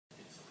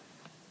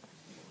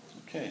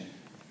Okay.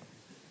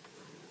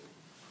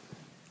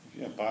 If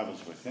you have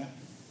Bibles with you,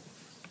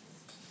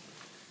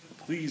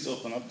 please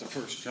open up to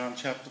 1 John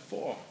chapter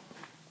 4.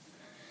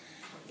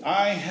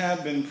 I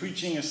have been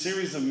preaching a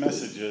series of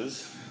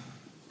messages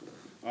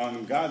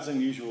on God's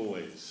unusual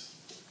ways.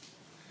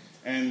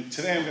 And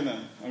today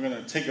I'm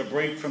gonna take a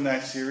break from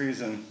that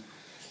series and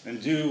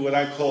do what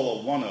I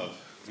call a one-of.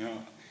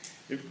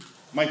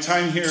 My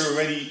time here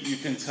already, you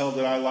can tell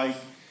that I like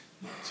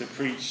to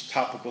preach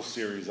topical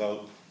series.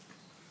 I'll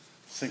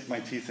sink my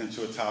teeth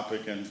into a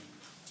topic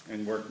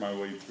and work my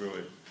way through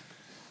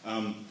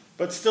it.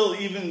 But still,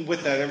 even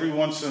with that, every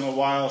once in a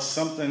while,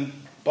 something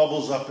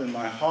bubbles up in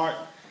my heart,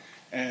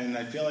 and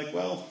I feel like,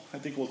 well, I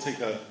think we'll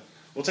take a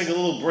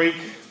little break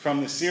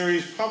from the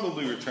series,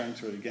 probably return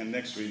to it again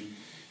next week,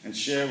 and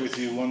share with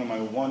you one of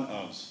my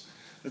one-ofs.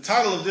 The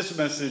title of this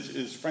message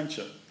is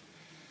Friendship.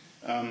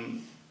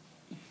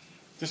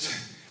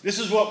 This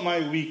is what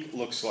my week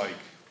looks like.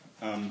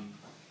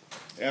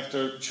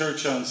 After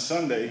church on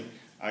Sunday,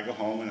 I go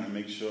home and I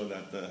make sure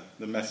that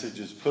the message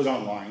is put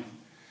online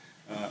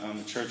on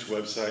the church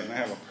website. And I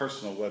have a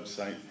personal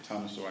website,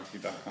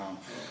 thomasowacki.com.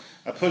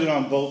 I put it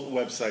on both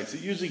websites.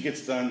 It usually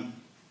gets done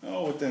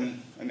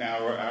within an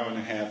hour and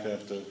a half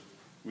after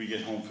we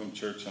get home from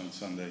church on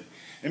Sunday.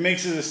 It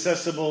makes it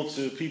accessible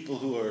to people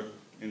who are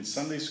in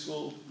Sunday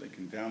school. They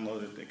can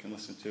download it. They can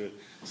listen to it.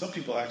 Some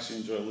people actually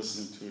enjoy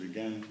listening to it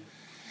again.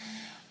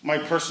 My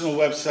personal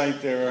website,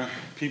 there are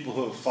people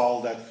who have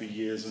followed that for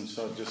years, and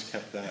so I just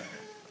kept that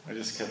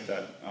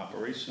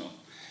operational.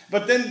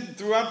 But then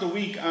throughout the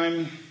week,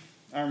 I'm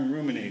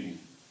ruminating.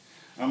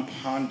 I'm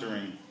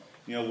pondering,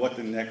 what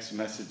the next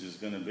message is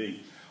going to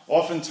be.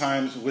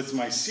 Oftentimes with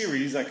my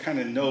series, I kind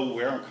of know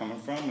where I'm coming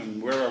from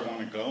and where I want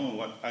to go and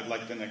what I'd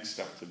like the next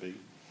step to be.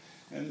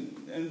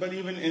 But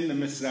even in the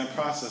midst of that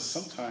process,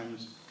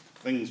 sometimes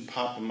things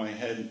pop in my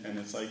head, and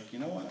it's like, you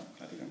know what?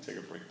 I think I'm going to take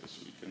a break this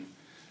week. And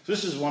so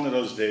this is one of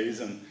those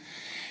days,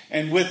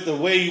 and with the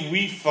way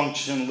we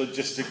function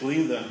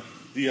logistically,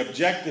 the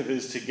objective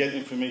is to get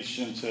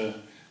information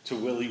to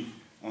Willie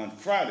on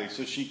Friday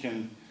so she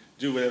can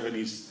do whatever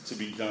needs to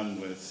be done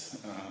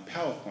with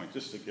PowerPoint,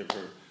 just to give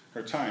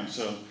her time.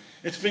 So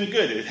it's been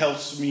good. It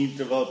helps me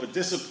develop a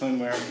discipline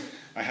where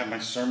I have my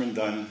sermon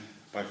done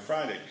by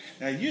Friday.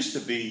 Now, it used to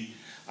be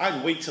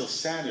I'd wait till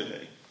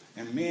Saturday,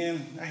 and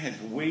man, I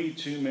had way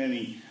too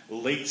many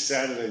late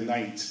Saturday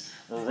nights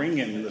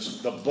ringing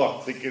the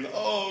book, thinking,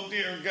 oh,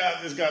 dear God,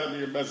 there's got to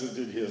be a message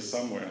in here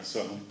somewhere.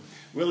 So,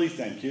 Willie,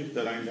 thank you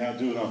that I now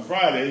do it on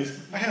Fridays.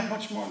 I have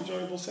much more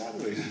enjoyable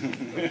Saturdays.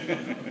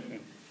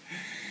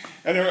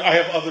 And I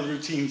have other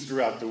routines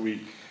throughout the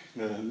week.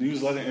 The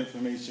newsletter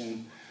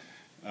information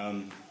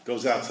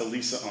goes out to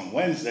Lisa on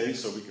Wednesday,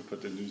 so we can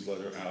put the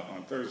newsletter out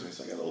on Thursday.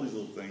 So I got all these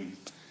little things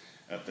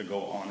that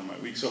go on in my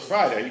week. So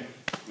Friday,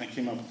 I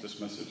came up with this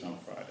message on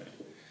Friday.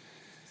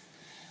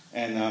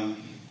 And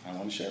I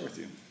want to share with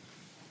you.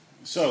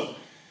 So,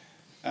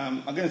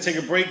 I'm going to take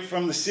a break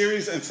from the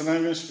series, and tonight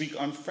I'm going to speak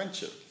on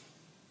friendship.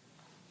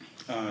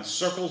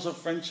 Circles of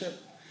friendship,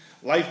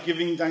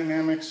 life-giving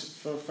dynamics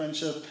for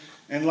friendship,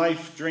 and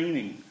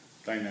life-draining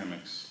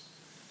dynamics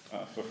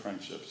for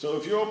friendship. So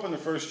if you're open to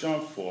 1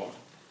 John 4,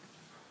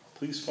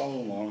 please follow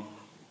along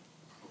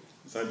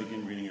as I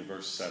begin reading at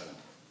verse 7.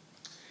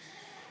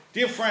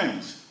 Dear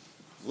friends,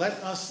 let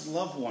us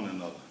love one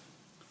another,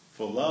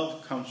 for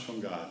love comes from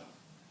God.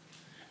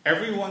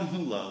 Everyone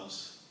who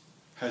loves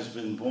has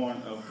been born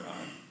of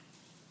God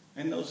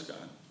and knows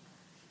God.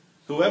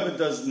 Whoever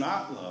does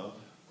not love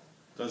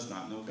does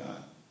not know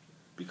God,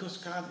 because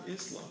God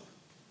is love.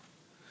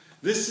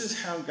 This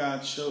is how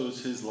God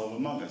shows his love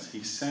among us.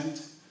 He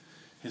sent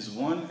his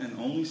one and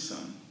only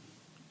Son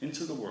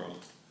into the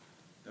world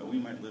that we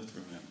might live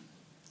through him.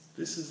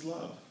 This is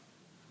love.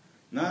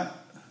 Not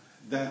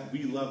that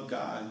we love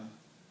God,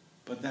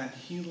 but that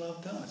he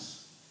loved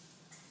us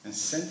and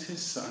sent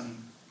his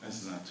Son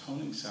as an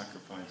atoning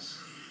sacrifice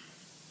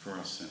for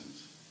our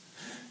sins.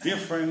 Dear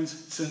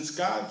friends, since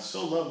God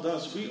so loved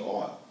us, we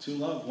ought to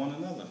love one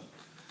another.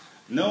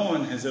 No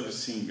one has ever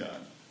seen God.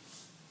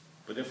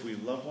 But if we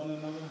love one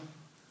another,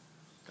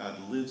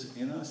 God lives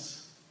in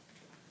us,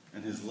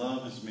 and his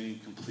love is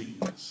made complete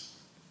in us.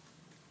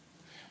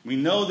 We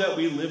know that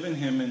we live in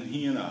him and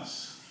he in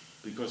us,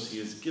 because he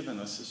has given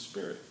us his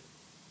Spirit.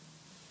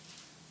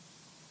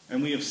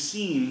 And we have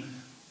seen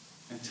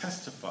and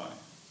testify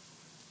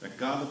that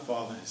God the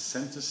Father has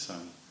sent his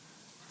Son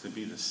to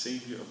be the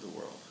Savior of the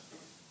world.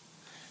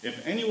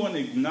 If anyone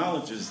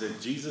acknowledges that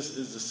Jesus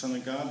is the Son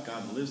of God,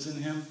 God lives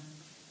in him,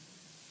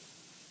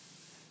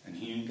 and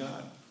he in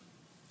God.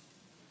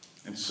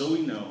 And so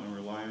we know and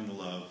rely on the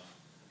love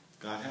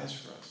God has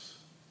for us.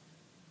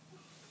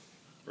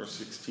 Verse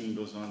 16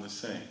 goes on to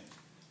say,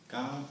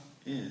 God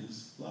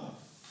is love.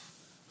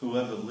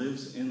 Whoever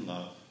lives in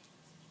love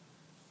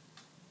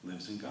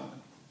lives in God,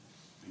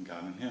 and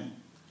God in him.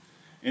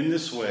 In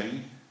this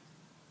way,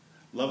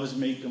 love is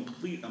made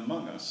complete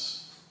among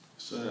us,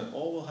 so that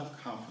all will have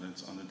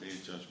confidence on the day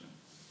of judgment.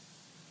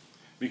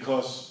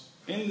 Because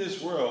in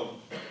this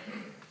world,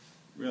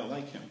 we are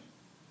like him.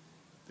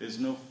 There's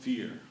no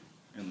fear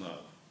in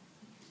love.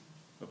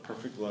 But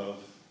perfect love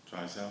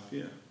drives out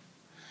fear.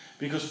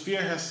 Because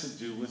fear has to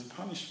do with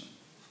punishment.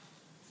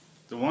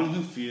 The one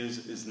who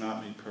fears is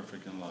not made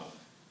perfect in love.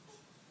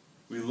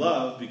 We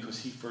love because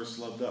he first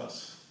loved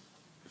us.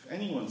 If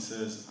anyone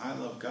says, I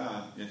love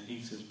God, yet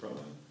hates his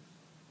brother,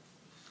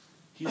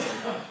 he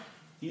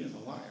is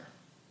a liar.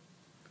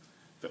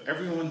 For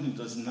everyone who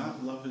does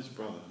not love his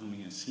brother whom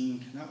he has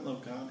seen cannot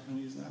love God whom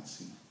he has not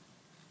seen.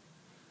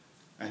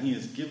 And he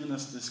has given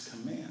us this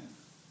command.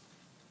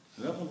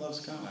 Whoever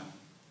loves God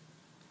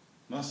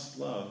must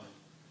love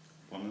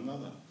one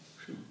another.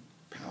 Whew,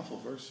 powerful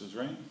verses,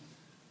 right?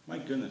 My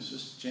goodness,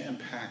 just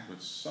jam-packed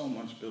with so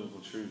much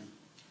biblical truth.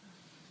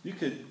 You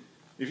could,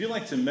 if you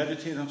like to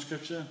meditate on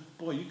Scripture,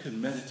 boy, you could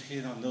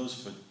meditate on those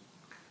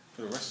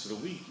for the rest of the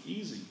week.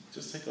 Easy.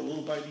 Just take a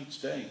little bite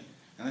each day.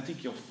 And I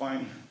think you'll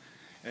find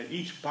that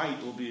each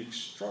bite will be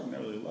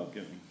extraordinarily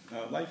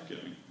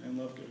life-giving, and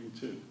love-giving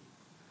too.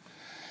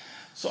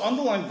 So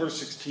underline verse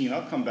 16.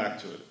 I'll come back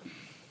to it.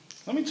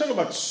 Let me talk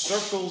about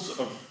circles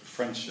of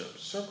friendship.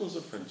 Circles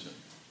of friendship.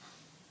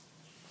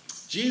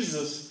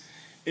 Jesus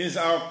is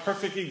our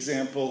perfect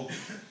example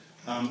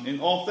in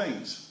all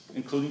things,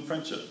 including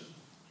friendship.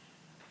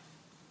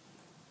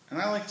 And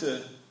I like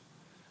to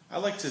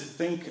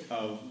think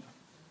of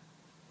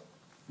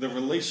the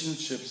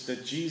relationships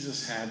that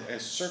Jesus had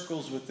as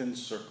circles within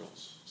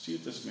circles. See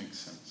if this makes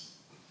sense.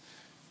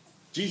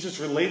 Jesus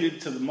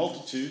related to the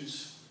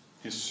multitudes,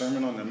 his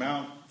Sermon on the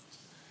Mount,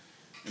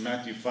 in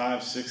Matthew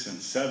 5, 6, and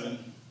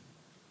 7.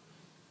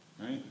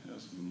 Right?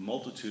 There's a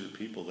multitude of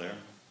people there.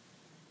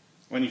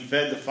 When he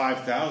fed the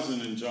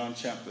 5,000 in John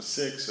chapter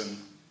 6,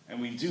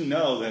 and we do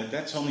know that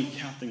that's only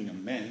counting the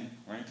men,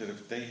 right? That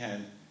if they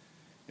had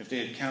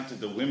counted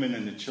the women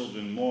and the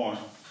children more,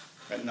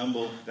 that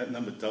number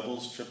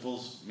doubles,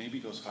 triples, maybe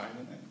goes higher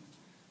than that.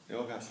 They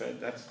all got fed.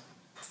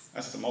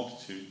 That's the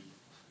multitude.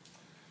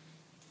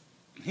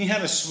 He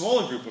had a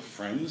smaller group of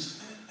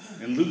friends.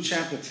 In Luke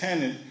chapter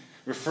 10, it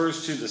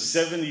refers to the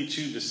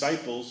 72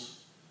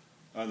 disciples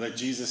that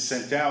Jesus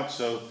sent out.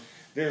 So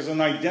there's an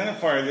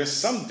identifier. There's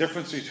some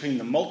difference between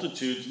the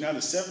multitudes. Now,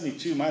 the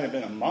 72 might have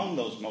been among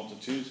those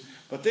multitudes,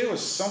 but there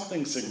was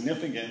something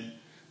significant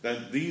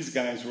that these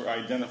guys were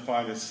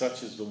identified as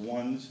such as the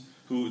ones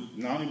who would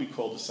not only be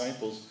called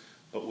disciples,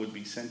 but would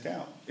be sent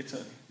out.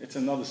 It's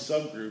another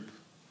subgroup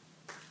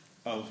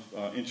of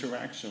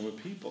interaction with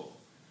people.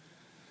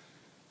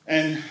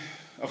 And,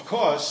 of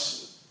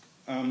course,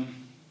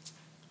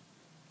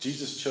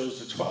 Jesus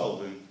chose the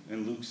 12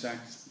 in Luke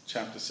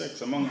chapter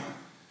 6, among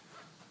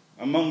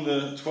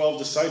the 12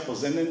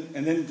 disciples, and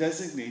then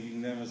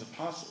designating them as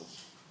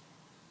apostles.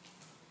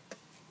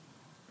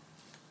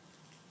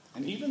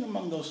 And even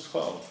among those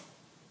 12,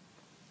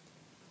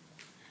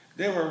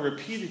 there were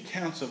repeated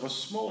counts of a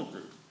smaller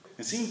group.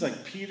 It seems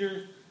like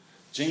Peter,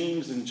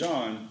 James, and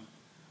John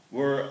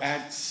were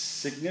at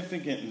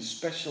significant and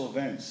special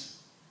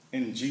events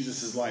in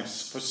Jesus' life.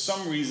 For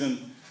some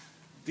reason,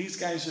 these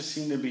guys just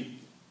seemed to be,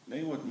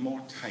 they were more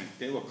tight.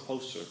 They were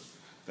closer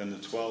than the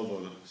 12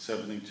 or the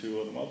 72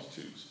 or the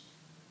multitudes.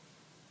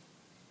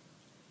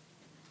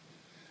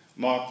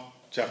 Mark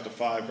chapter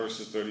 5,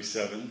 verses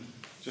 37,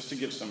 just to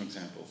give some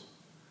examples.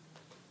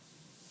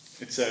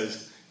 It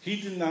says, he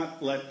did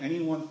not let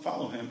anyone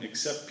follow him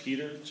except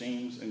Peter,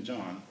 James, and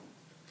John,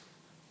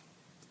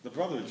 the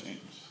brother of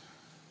James,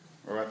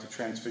 or at the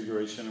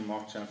transfiguration in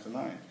Mark chapter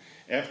 9.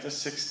 After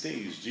 6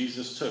 days,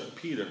 Jesus took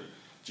Peter,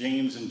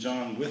 James, and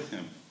John with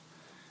him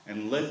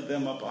and led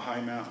them up a high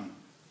mountain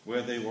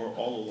where they were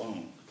all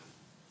alone.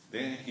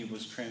 There he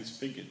was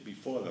transfigured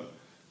before them.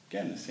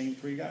 Again, the same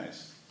three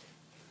guys.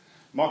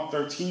 Mark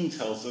 13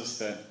 tells us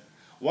that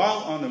while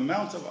on the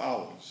Mount of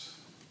Olives,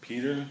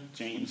 Peter,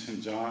 James,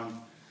 and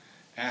John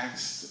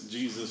asked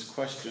Jesus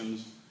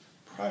questions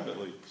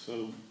privately.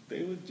 So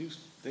they would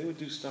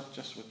do stuff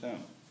just with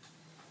them.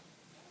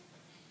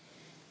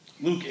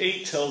 Luke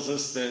 8 tells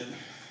us that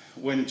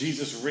when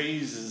Jesus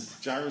raises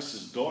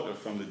Jairus' daughter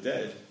from the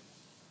dead,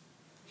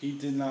 he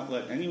did not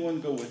let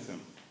anyone go with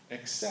him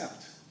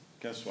except,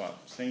 guess what?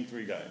 Same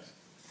three guys.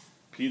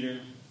 Peter,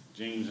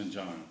 James, and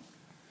John,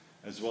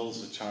 as well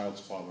as the child's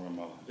father and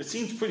mother. It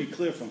seems pretty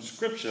clear from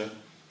Scripture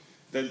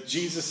that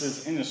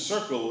Jesus' inner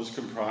circle was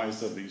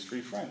comprised of these three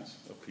friends,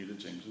 of Peter,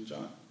 James, and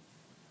John.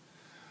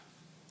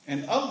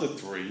 And of those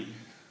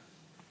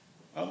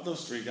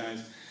three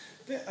guys,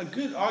 a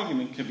good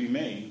argument can be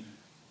made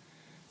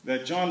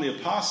that John the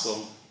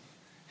Apostle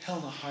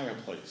held a higher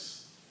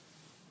place,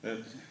 a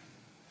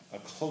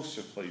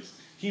closer place.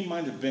 He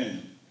might have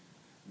been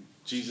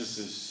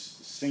Jesus'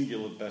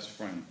 singular best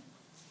friend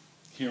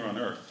here on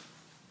earth.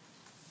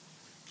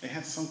 They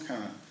had some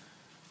kind of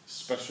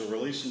special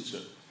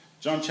relationship.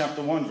 John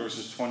chapter 1,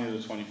 verses 20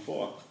 to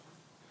 24.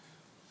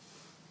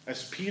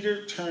 As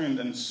Peter turned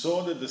and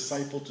saw the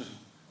disciple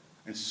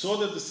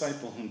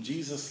whom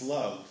Jesus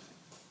loved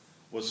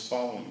was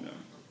following them.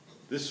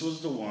 This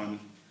was the one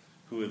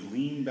who had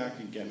leaned back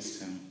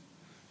against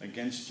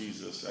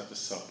Jesus at the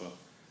supper,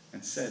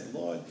 and said,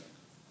 Lord,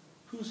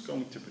 who's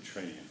going to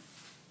betray him?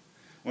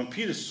 When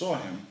Peter saw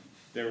him,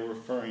 they're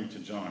referring to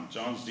John.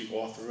 John's the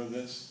author of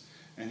this,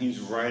 and he's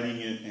writing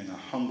it in a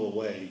humble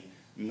way,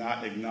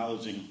 not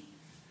acknowledging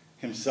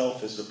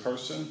himself as the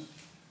person,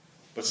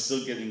 but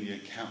still getting the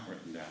account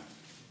written down.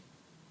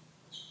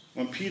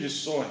 When Peter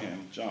saw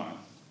him, John,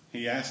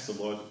 he asked the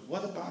Lord,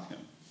 "What about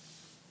him?"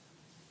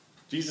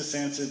 Jesus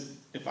answered,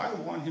 "If I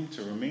want him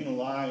to remain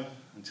alive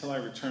until I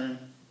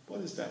return,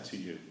 what is that to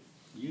you?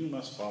 You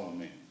must follow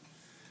me."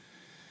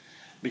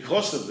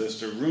 Because of this,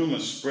 the rumor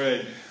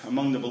spread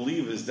among the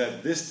believers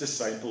that this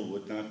disciple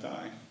would not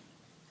die.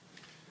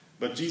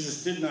 But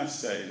Jesus did not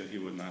say that he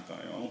would not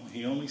die.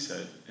 He only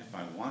said, "If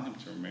I want him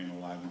to remain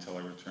alive until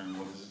I return,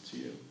 what is it to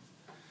you?"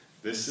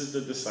 This is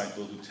the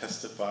disciple who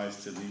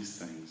testifies to these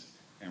things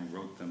and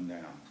wrote them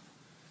down.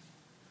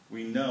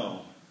 We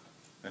know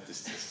that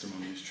this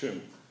testimony is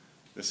true.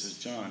 This is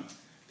John.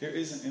 There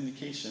is an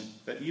indication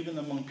that even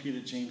among Peter,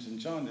 James, and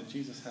John, that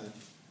Jesus had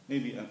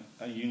maybe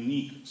a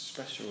unique,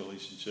 special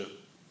relationship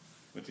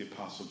with the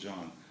Apostle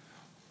John,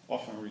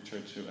 often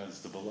referred to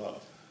as the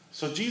beloved.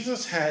 So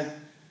Jesus had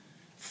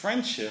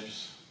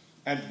friendships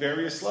at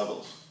various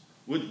levels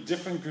with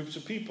different groups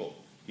of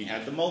people. He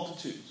had the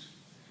multitudes.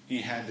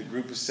 He had the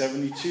group of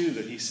 72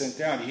 that he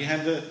sent out. He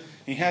had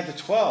the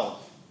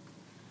 12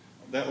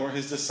 that were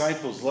his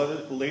disciples,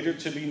 later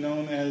to be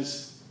known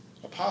as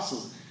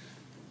apostles.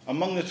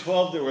 Among the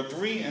 12, there were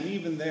 3, and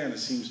even there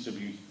seems to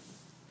be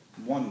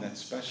one that's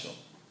special.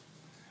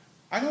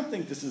 I don't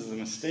think this is a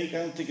mistake. I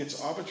don't think it's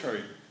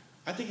arbitrary.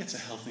 I think it's a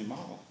healthy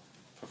model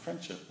for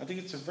friendship. I think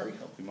it's a very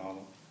healthy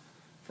model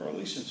for a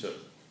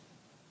relationship.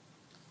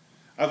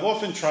 I've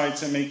often tried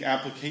to make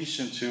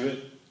application to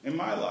it in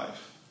my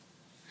life.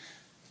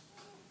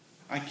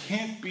 I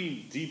can't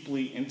be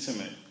deeply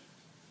intimate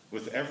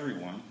with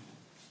everyone,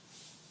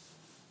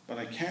 but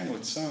I can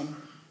with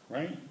some,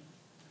 right?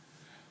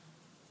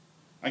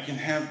 I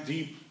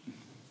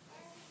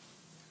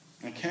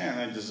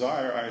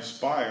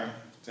aspire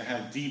to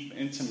have deep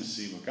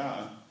intimacy with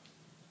God.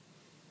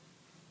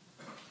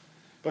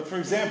 But for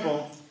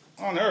example,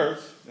 on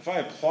earth, if I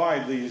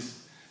applied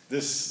these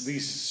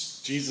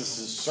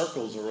Jesus'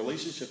 circles or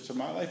relationships to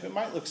my life, it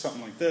might look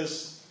something like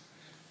this.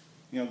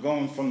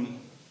 Going from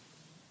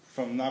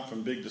not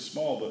from big to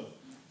small, but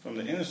from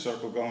the inner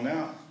circle going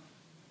out.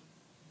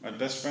 My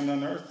best friend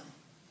on earth,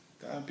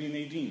 that would be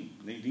Nadine.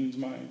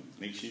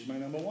 She's my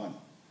number one.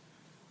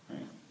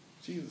 Right?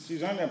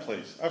 She's on that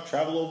place. I've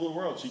traveled over the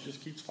world. She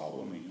just keeps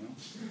following me,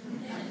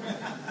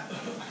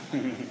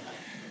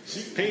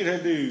 She paid her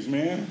dues,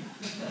 man.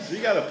 She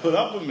got to put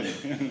up with me.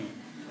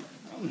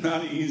 I'm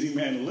not an easy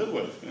man to live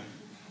with.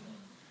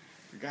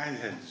 The guy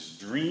has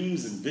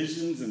dreams and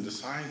visions and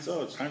decides,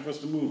 it's time for us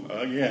to move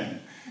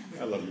again.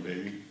 I love you,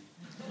 baby.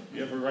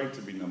 You have a right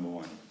to be number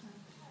one.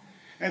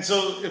 And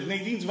so if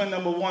Nadine's my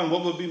number one,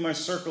 what would be my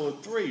circle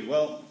of 3?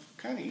 Well,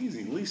 kind of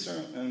easy.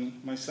 Lisa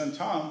and my son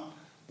Tom,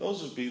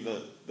 those would be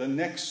the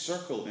next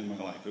circle in my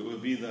life. It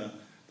would be the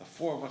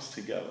 4 of us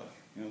together.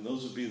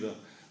 Those would be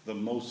the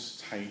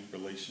most tight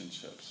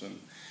relationships. And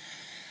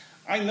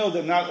I know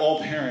that not all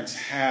parents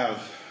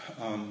have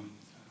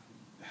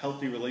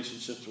healthy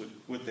relationships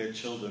with their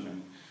children,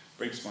 and it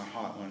breaks my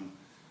heart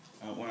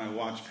when I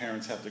watch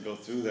parents have to go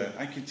through that.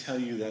 I can tell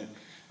you that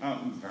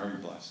I'm very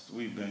blessed.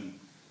 We've been,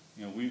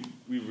 we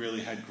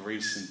really had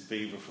grace and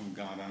favor from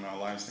God on our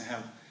lives to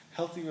have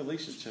healthy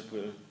relationship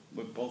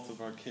with both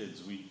of our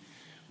kids.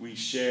 We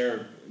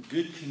share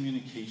good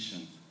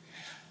communication.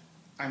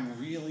 I'm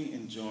really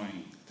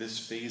enjoying this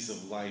phase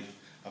of life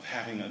of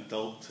having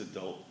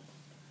adult-to-adult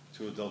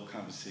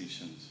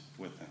conversations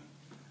with them.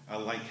 I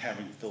like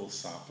having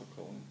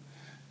philosophical and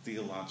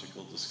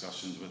theological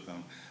discussions with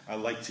them. I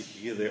like to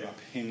hear their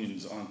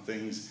opinions on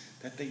things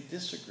that they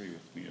disagree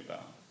with me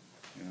about.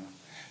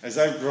 As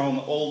I've grown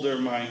older,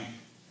 my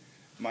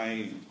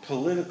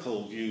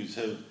political views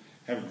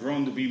have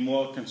grown to be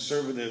more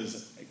conservative,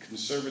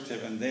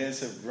 and theirs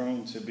have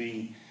grown to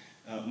be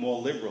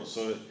more liberal.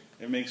 So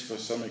it makes for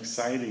some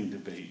exciting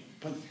debate.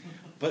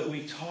 But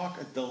we talk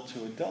adult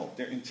to adult.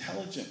 They're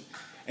intelligent,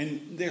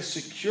 and they're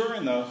secure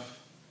enough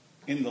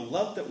in the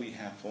love that we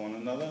have for one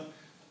another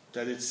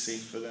that it's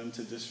safe for them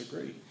to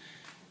disagree.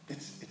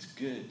 It's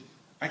good.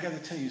 I got to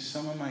tell you,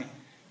 some of my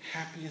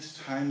happiest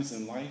times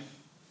in life,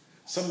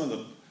 some of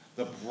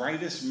the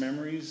brightest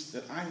memories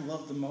that I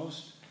love the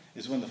most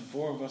is when the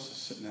 4 of us are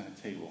sitting at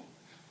a table.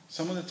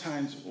 Some of the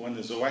times when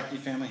the Zawacki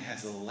family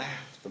has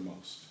laughed the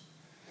most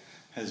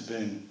has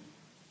been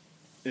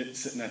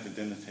sitting at the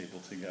dinner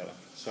table together.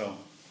 So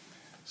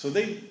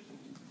they,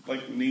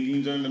 like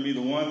Nadine's going to be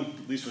the one,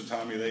 at least with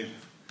Tommy,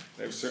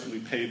 they've certainly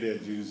paid their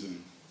dues,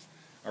 and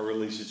our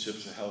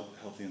relationships are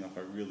healthy enough.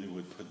 I really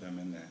would put them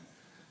in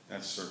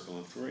that circle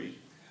of 3.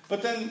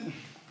 But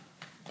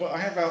I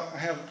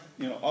have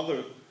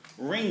other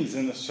rings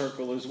in the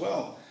circle as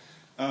well.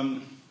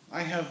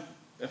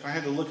 If I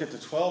had to look at the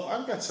 12,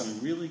 I've got some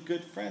really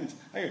good friends.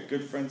 I got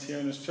good friends here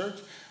in this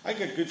church. I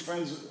got good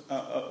friends,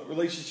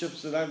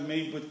 relationships that I've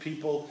made with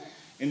people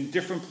in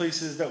different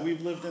places that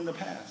we've lived in the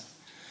past.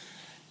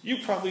 You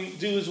probably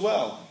do as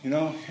well,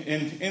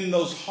 in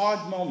those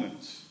hard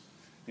moments.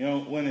 You know,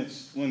 when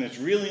it's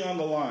really on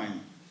the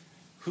line,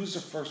 who's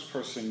the first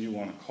person you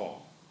want to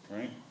call,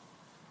 right?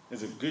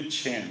 There's a good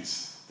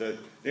chance that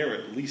they're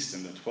at least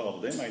in the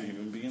 12. They might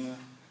even be in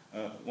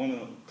one of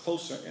the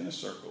closer inner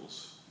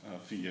circles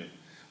for you,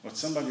 or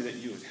somebody that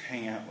you would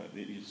hang out with,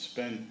 that you'd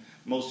spend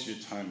most of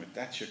your time with.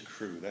 That's your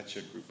crew. That's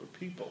your group of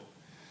people.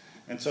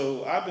 And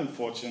so I've been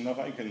fortunate enough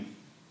I can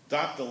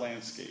dot the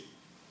landscape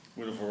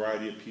with a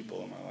variety of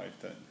people in my life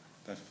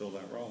that fill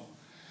that role.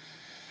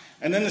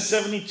 And then the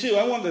 72,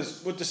 I wonder,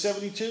 with the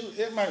 72,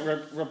 it might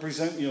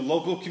represent your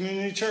local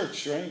community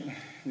church, right?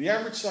 The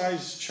average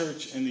size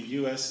church in the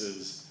U.S.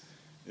 is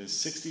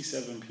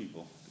 67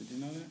 people. Did you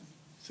know that?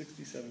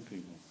 67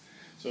 people.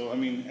 So, I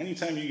mean,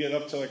 anytime you get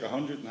up to like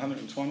 100 and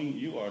 120,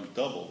 you are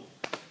double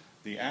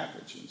the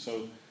average. And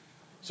so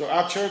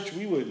our church,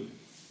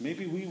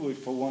 maybe we would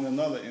for one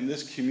another in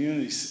this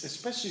community,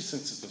 especially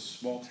since it's a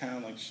small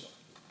town like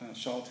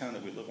Charlottetown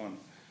that we live on,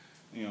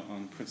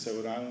 on Prince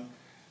Edward Island.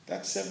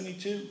 That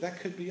 72, that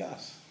could be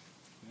us.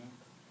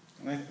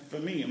 And for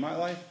me, in my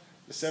life,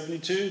 the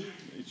 72,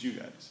 it's you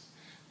guys.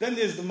 Then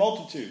there's the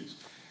multitudes.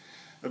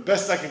 The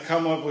best I could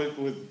come up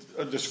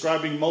with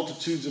describing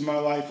multitudes in my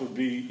life would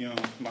be,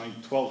 my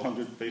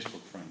 1,200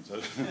 Facebook friends.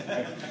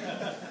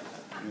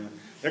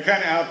 They're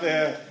kind of out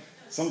there.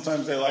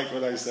 Sometimes they like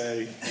what I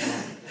say.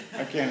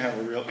 I can't have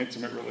a real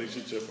intimate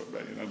relationship with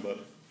them,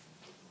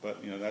 but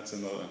that's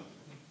another,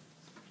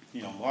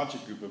 larger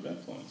group of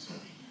influence.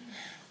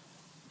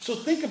 So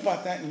think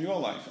about that in your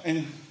life,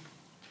 and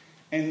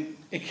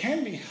it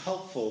can be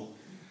helpful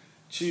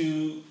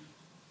to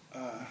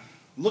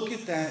look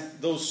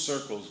at those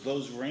circles,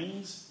 those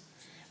rings,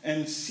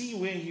 and see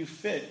where you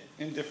fit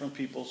in different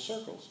people's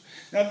circles.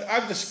 Now,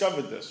 I've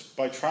discovered this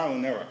by trial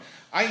and error.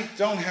 I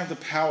don't have the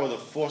power to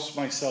force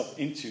myself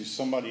into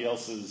somebody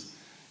else's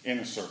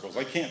inner circles.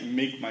 I can't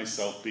make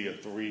myself be a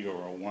 3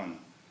 or a 1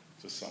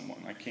 to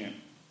someone. I can't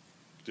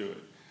do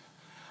it.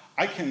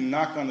 I can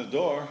knock on the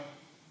door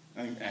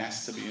and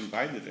ask to be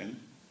invited in,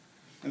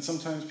 and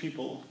sometimes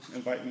people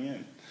invite me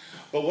in.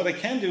 But what I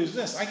can do is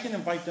this: I can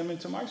invite them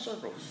into my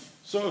circles.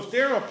 So if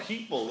there are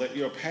people that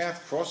your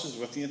path crosses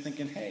with, you're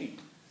thinking, hey,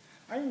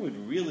 I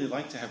would really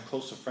like to have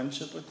closer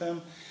friendship with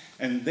them,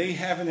 and they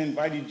haven't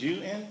invited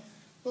you in,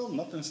 well,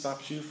 nothing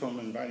stops you from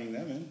inviting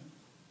them in,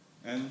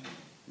 and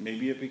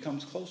maybe it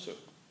becomes closer.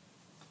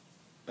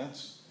 I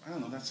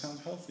don't know, that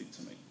sounds healthy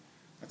to me.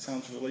 That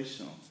sounds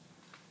relational.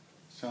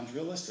 Sounds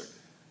realistic.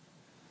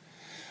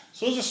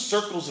 So those are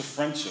circles of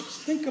friendships.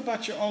 Think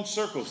about your own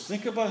circles.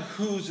 Think about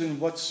who's in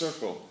what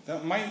circle.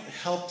 That might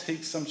help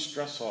take some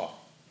stress off.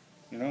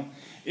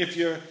 If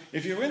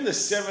you're in the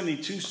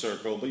 72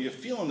 circle, but you're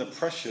feeling the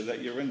pressure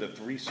that you're in the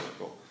 3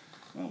 circle,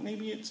 well,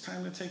 maybe it's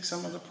time to take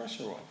some of the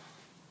pressure off.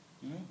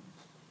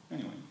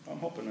 Anyway, I'm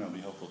hoping that'll be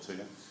helpful to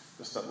you.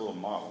 Just that little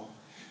model.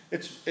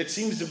 It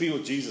seems to be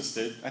what Jesus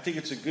did. I think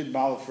it's a good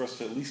model for us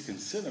to at least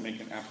consider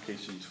making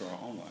application to our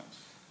own lives.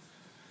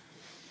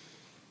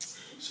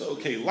 So,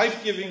 okay,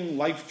 life-giving,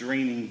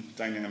 life-draining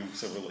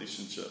dynamics of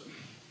relationship.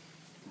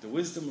 The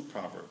wisdom of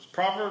Proverbs.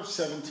 Proverbs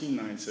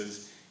 17:9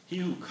 says, "He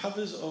who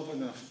covers over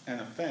an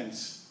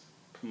offense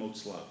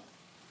promotes love,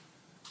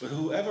 but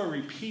whoever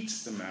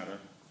repeats the matter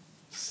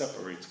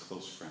separates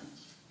close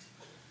friends."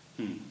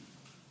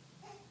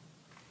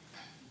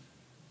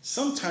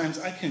 Sometimes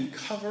I can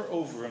cover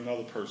over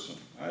another person.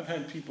 I've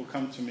had people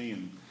come to me,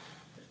 and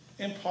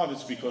in part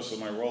it's because of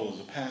my role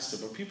as a pastor,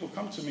 but people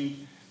come to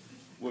me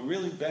with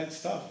really bad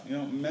stuff,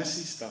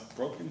 messy stuff,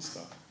 broken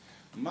stuff.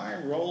 My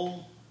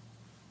role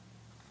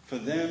for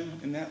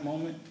them in that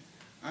moment,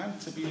 I'm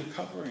to be a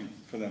covering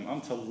for them. I'm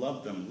to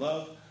love them.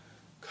 Love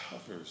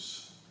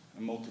covers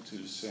a multitude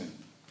of sin.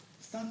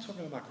 It's not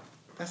talking about,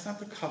 that's not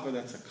the cover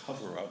that's a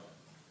cover-up.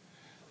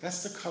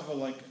 That's the cover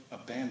like a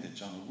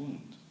bandage on a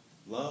wound.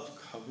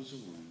 Love covers a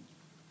wound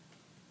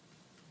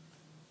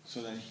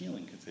so that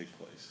healing can take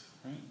place,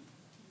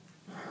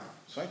 right?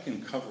 So I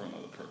can cover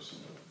another person.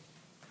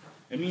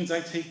 It means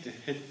I take the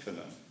hit for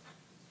them.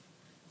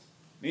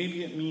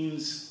 Maybe it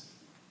means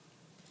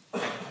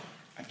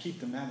I keep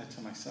the matter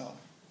to myself.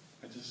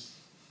 I just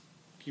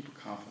keep a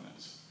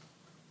confidence.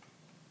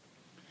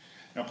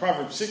 Now,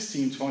 Proverbs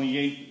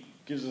 16:28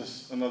 gives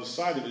us another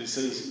side of it. It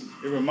says,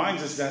 it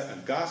reminds us that a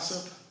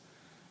gossip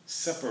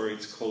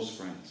separates close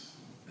friends.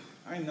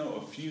 I know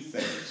a few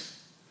things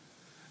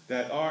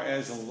that are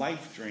as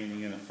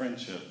life-draining in a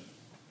friendship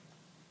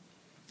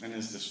and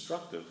as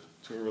destructive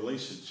to a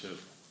relationship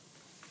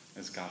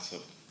as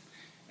gossip.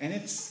 And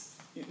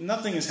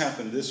nothing has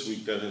happened this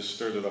week that has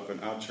stirred it up in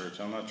our church.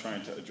 I'm not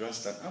trying to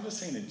address that. I'm just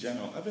saying in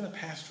general. I've been a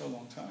pastor a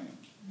long time.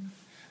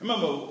 I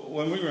remember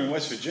when we were in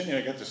West Virginia,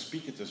 I got to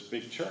speak at this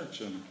big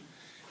church, and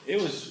it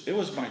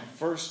was my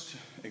first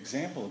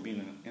example of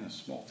being in a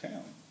small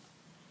town.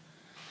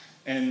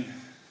 And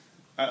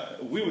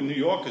we were New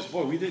Yorkers.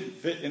 Boy, we didn't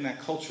fit in that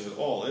culture at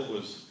all.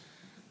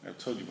 I've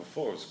told you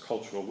before, it was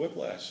cultural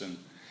whiplash. And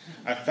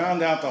I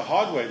found out the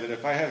hard way that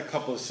if I had a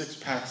couple of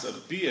 6-packs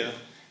of beer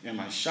in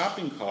my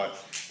shopping cart,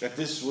 that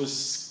this was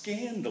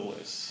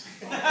scandalous.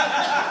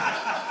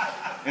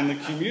 in the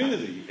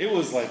community. It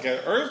was like an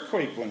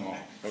earthquake went off,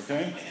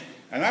 okay?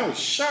 And I was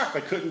shocked.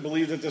 I couldn't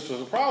believe that this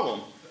was a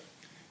problem.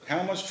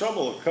 How much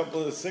trouble a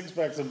couple of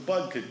six-packs of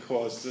Bud could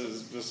cause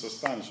is just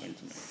astonishing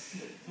to me.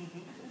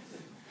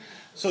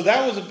 So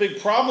that was a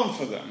big problem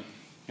for them.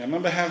 I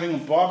remember having a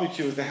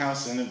barbecue at the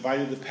house and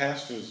invited the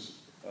pastors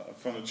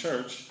from the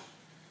church.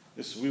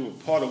 We were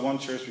part of one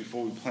church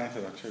before we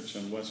planted our church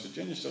in West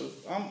Virginia, so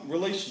I'm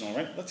relational,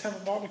 right? Let's have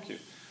a barbecue.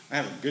 I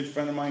have a good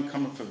friend of mine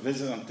coming for a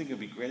visit. I'm thinking it'd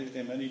be great if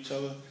they met each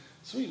other.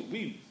 So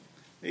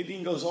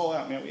Nadine goes all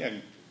out,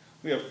 man.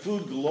 We have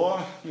food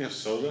galore. We have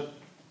soda.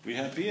 We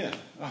have beer.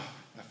 Oh,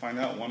 I find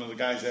out one of the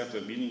guys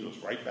after the meeting goes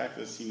right back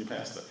to the senior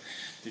pastor.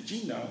 Did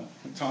you know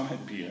Tom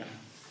had beer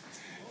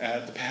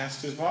at the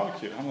pastor's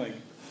barbecue? I'm like,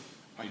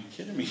 are you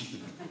kidding me?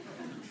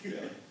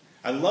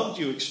 I loved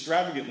you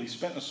extravagantly,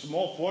 spent a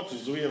small fortune,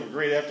 so we have a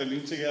great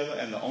afternoon together,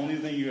 and the only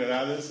thing you got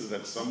out of this is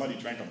that somebody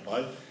drank a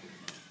Bud?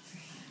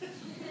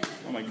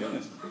 Oh my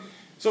goodness.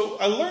 So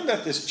I learned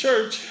at this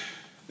church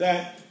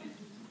that,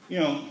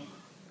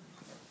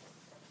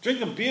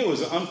 drinking beer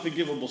was an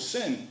unforgivable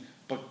sin,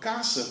 but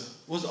gossip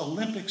was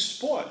Olympic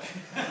sport.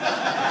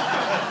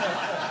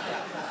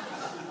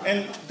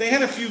 And they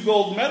had a few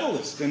gold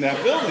medalists in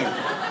that building.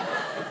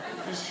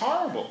 It was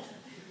horrible.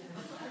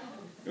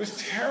 It was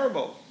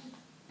terrible.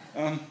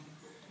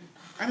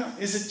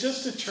 Is it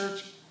just a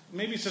church?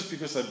 Maybe it's just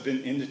because I've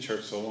been in the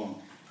church so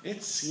long.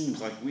 It seems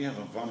like we have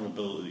a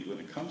vulnerability when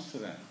it comes to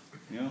that.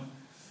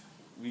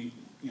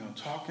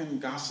 Talking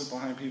gossip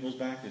behind people's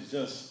back is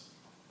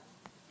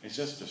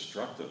just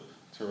destructive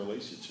to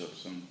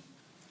relationships, and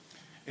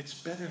it's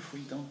better if we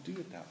don't do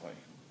it that way.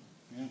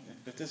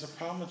 If there's a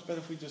problem, it's better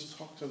if we just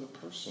talk to the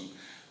person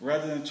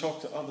rather than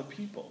talk to other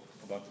people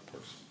about the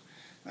person.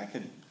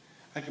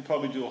 I could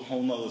probably do a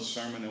whole nother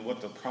sermon on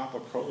what the proper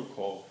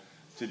protocol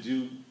to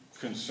do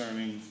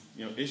concerning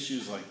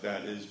issues like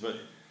that is, but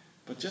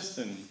just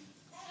to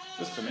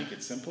make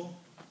it simple,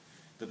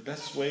 the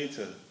best way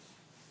to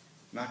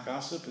not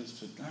gossip is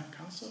to not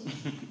gossip.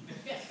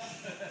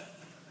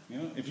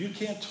 If you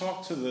can't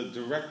talk to the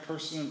direct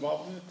person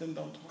involved in it, then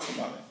don't talk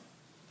about it.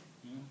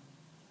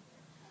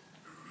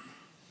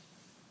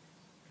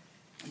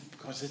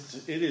 Because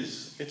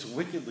it's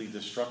wickedly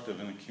destructive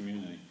in a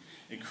community.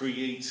 It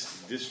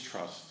creates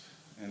distrust,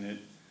 and it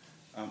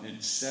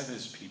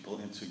severs people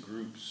into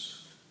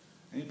groups.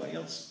 Anybody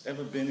else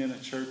ever been in a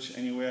church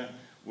anywhere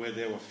where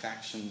there were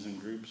factions and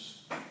groups?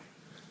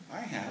 I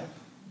have.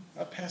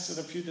 I pastored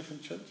a few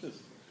different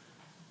churches.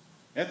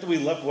 After we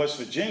left West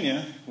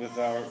Virginia with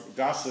our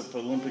gossip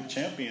Olympic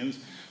champions,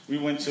 we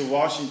went to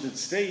Washington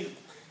State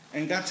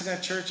and got to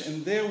that church,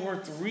 and there were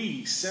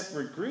 3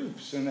 separate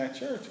groups in that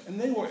church, and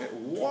they were at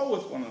war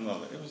with one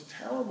another. It was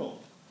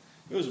terrible.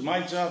 It was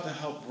my job to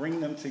help bring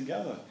them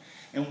together.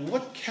 And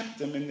what kept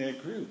them in their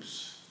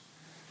groups?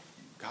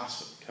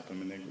 Gossip kept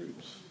them in their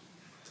groups.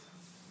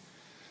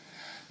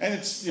 And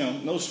it's,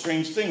 no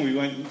strange thing.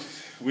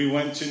 We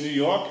went to New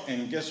York,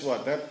 and guess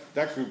what?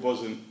 That group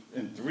wasn't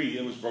in 3.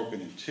 It was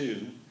broken in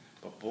 2.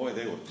 But boy,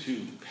 they were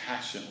 2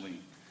 passionately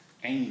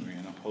angry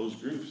and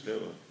opposed groups.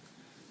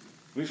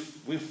 We've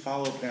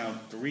followed now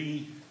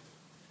 3,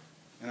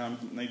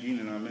 and Nadine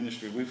in our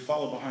ministry, we've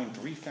followed behind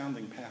 3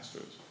 founding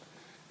pastors.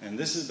 And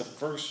this is the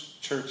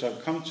first church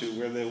I've come to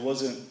where there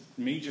wasn't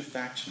major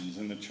factions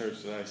in the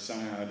church that I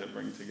somehow had to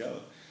bring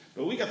together.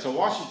 But we got to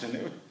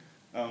Washington,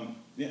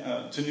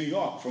 to New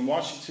York. From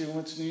Washington, we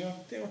went to New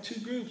York. There were 2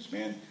 groups,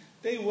 man.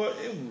 They were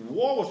at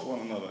war with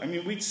one another. I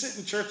mean, we'd sit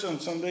in church on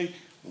Sunday.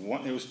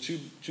 There was two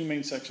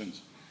main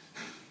sections.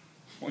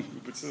 One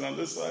group would sit on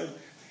this side.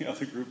 The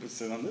other group would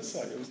sit on this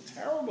side. It was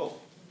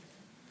terrible.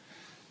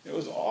 It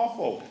was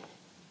awful.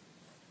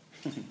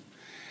 And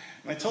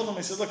I told them,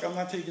 I said, look, I'm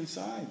not taking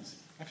sides.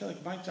 I feel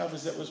like my job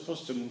is that we're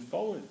supposed to move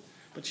forward.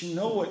 But you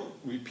know what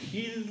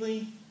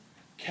repeatedly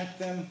kept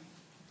them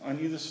on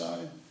either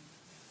side?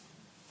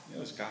 It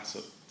was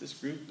gossip. This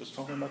group was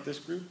talking about this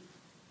group,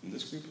 and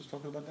this group was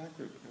talking about that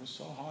group. It was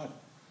so hard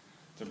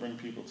to bring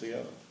people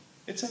together.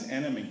 It's an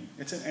enemy.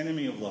 It's an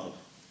enemy of love.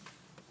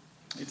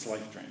 It's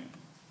life-draining.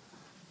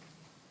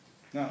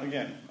 Now,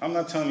 again, I'm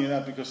not telling you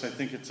that because I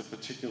think it's a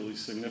particularly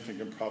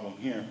significant problem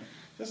here.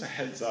 Just a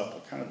heads up,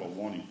 a kind of a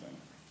warning thing.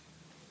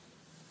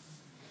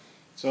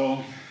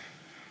 So,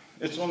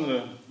 it's one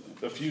of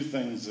the few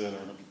things that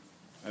are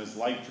as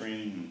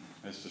life-draining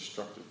and as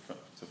destructive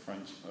to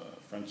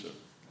friendship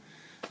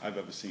I've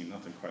ever seen.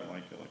 Nothing quite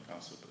like it, like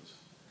gossip is.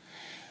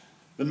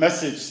 The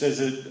Message says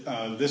it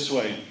this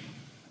way.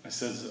 It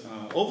says,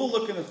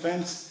 overlook an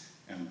offense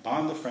and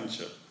bond a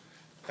friendship.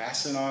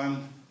 Fasten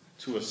on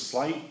to a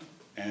slight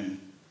and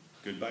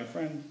goodbye,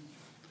 friend.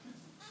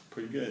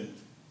 Pretty good.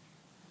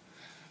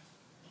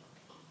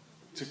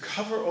 To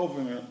cover over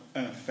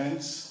an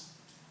offense,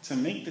 to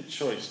make the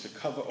choice to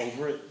cover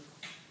over it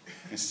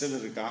instead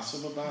of to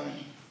gossip about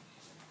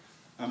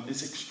it,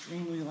 is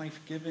extremely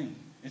life-giving.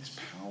 It's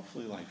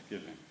powerfully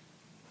life-giving.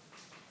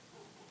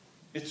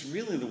 It's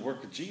really the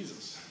work of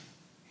Jesus.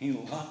 He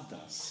loved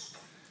us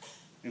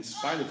in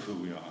spite of who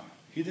we are.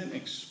 He didn't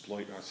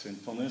exploit our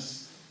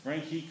sinfulness.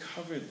 right? He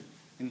covered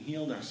and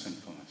healed our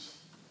sinfulness.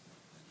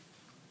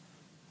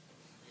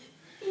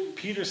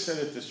 Peter said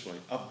it this way,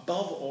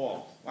 above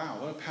all, wow,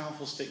 what a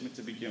powerful statement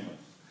to begin with.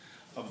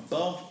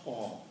 Above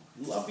all,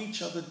 love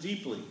each other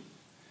deeply,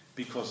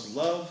 because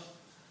love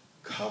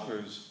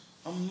covers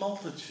a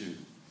multitude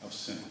of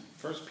sin.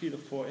 1 Peter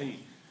 4:8.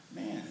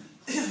 Man,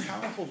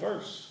 powerful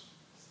verse.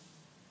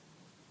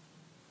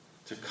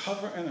 To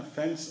cover an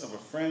offense of a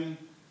friend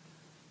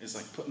is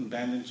like putting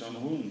bandage on a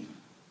wound.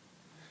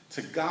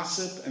 To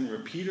gossip and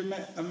repeat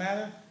a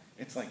matter,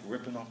 it's like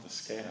ripping off the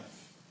scab.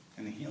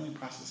 And the healing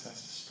process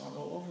has to start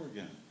all over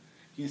again.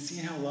 You see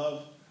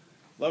how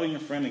loving a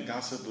friend and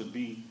gossip would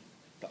be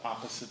the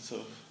opposites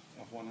of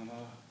one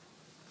another?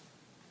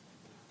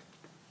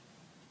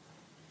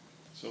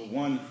 So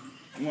one,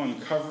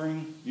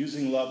 covering,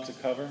 using love to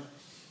cover,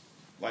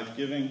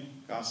 life-giving,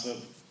 gossip,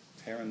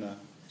 tearing the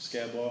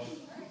scab off,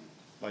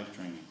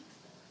 life-draining.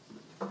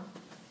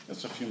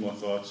 Just a few more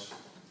thoughts.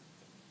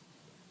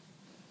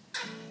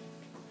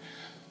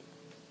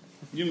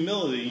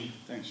 Humility,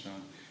 thanks,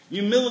 John.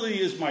 Humility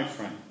is my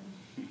friend.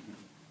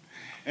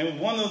 And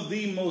one of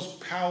the most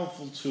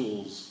powerful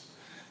tools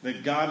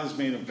that God has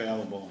made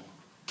available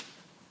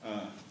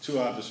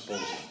to our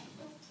disposal.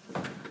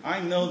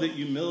 I know that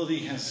humility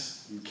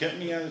has kept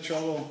me out of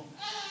trouble.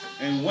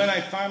 And when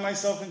I find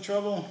myself in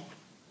trouble,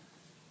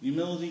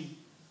 humility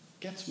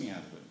gets me out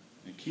of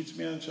it. It keeps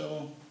me out of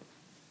trouble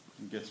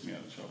and gets me out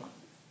of trouble.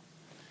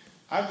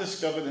 I've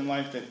discovered in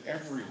life that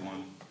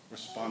everyone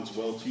responds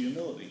well to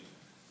humility.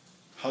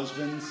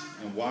 Husbands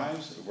and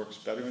wives, it works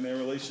better in their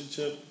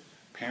relationship.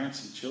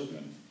 Parents and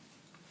children.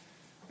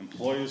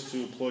 Employers to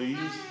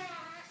employees,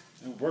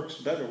 it works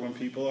better when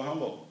people are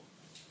humble.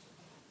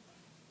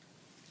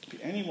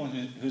 Anyone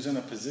who's in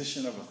a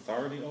position of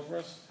authority over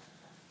us,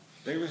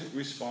 they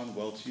respond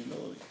well to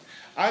humility.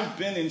 I've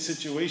been in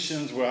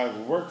situations where I've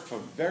worked for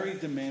very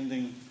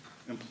demanding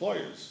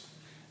employers.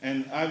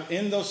 And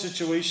in those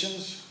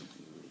situations,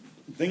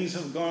 things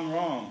have gone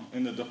wrong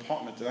in the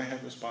department that I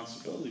have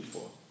responsibility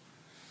for.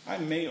 I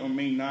may or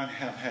may not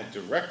have had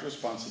direct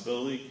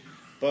responsibility,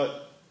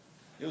 but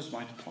it was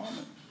my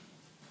department.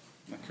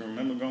 I can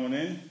remember going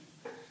in,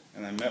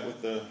 and I met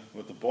with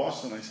the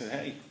boss, and I said,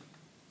 hey,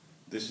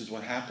 this is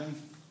what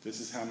happened. This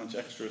is how much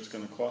extra it's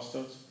going to cost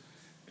us.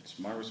 It's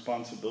my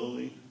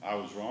responsibility. I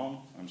was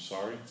wrong. I'm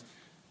sorry.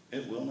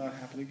 It will not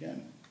happen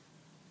again.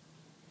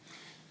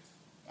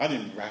 I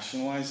didn't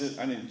rationalize it.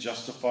 I didn't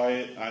justify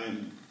it. I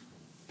didn't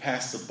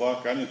pass the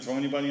buck. I didn't throw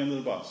anybody under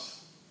the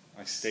bus.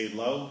 I stayed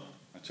low.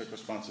 I took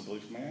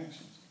responsibility for my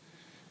actions.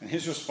 And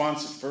his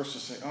response at first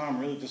was to say, I'm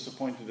really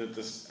disappointed that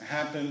this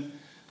happened.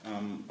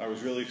 I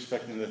was really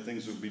expecting that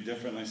things would be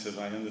different. I said,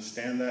 I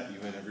understand that. You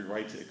had every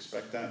right to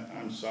expect that.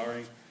 I'm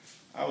sorry.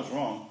 I was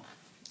wrong.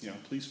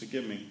 Please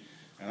forgive me.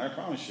 And I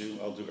promise you,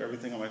 I'll do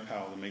everything in my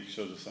power to make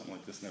sure that something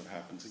like this never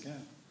happens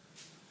again.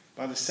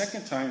 By the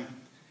second time,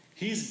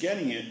 he's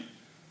getting it.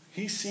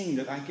 He's seeing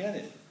that I get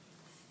it.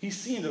 He's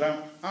seeing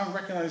that I'm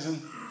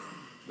recognizing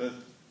that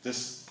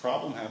this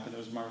problem happened. It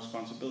was my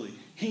responsibility.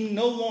 He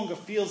no longer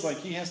feels like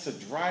he has to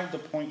drive the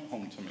point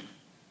home to me.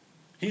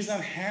 He's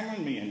not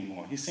hammering me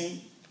anymore. He's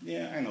saying,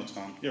 yeah, I know,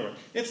 Tom. You're right.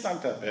 It's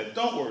not that bad.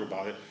 Don't worry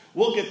about it.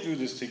 We'll get through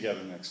this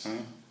together next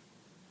time.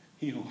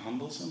 He who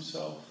humbles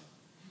himself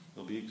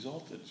will be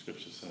exalted,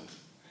 Scripture says.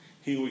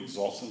 He who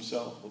exalts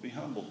himself will be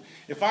humbled.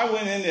 If I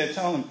went in there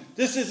telling him,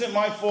 this isn't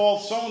my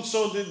fault,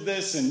 so-and-so did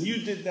this, and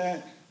you did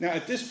that. Now,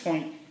 at this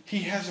point, he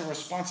has a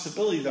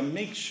responsibility to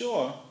make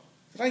sure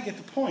that I get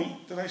the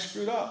point that I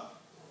screwed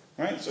up.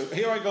 Right? So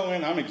here I go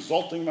in, I'm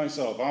exalting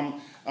myself.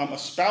 I'm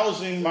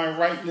espousing my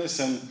rightness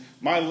and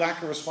my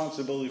lack of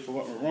responsibility for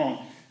what went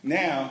wrong.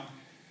 Now,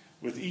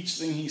 with each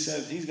thing he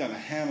says, he's going to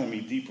hammer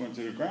me deeper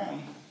into the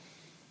ground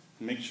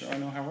and make sure I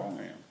know how wrong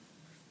I am.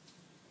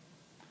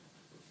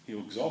 He who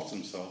exalts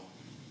himself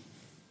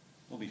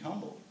will be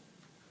humbled.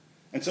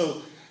 And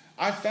so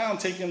I found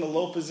taking the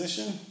low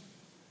position,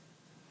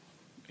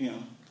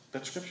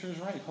 that Scripture is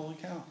right. Holy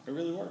cow, it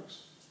really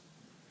works.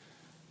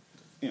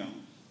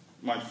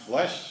 My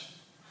flesh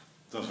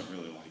doesn't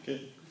really like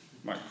it.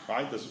 My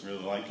pride doesn't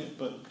really like it.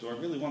 But do I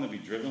really want to be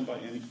driven by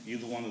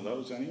either one of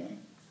those anyway?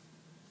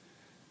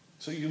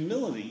 So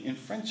humility in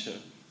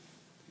friendship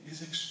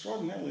is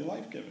extraordinarily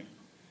life-giving.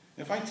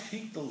 If I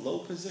take the low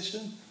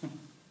position,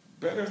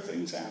 better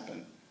things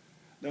happen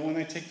than when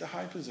I take the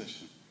high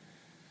position.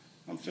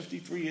 I'm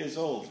 53 years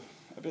old.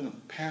 I've been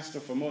a pastor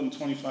for more than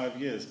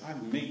 25 years.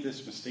 I've made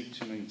this mistake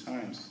too many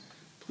times.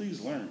 Please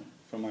learn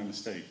from my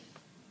mistake.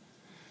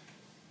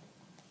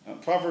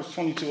 Proverbs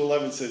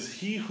 22:11 says,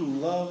 he who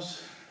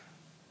loves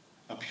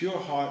a pure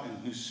heart and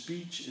whose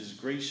speech is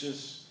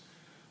gracious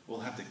will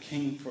have the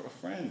king for a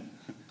friend.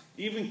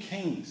 Even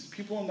kings,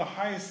 people in the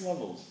highest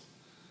levels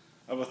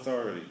of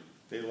authority,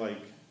 they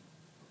like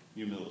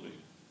humility.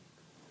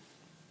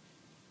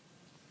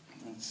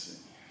 Let's see.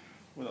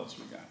 What else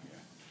we got here?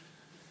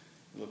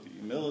 We look at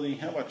humility.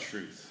 How about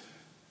truth?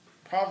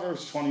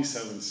 Proverbs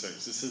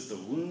 27:6. It says, the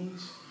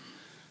wounds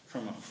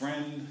from a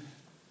friend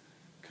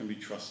can be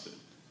trusted.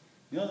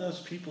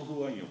 Those people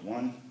who are your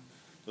one,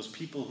 those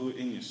people who are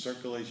in your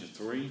circle age of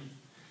 3,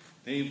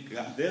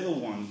 they're the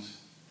ones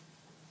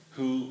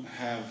who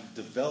have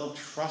developed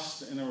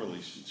trust in a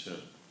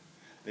relationship.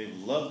 They've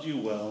loved you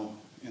well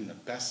in the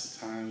best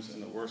of times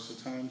and the worst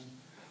of times.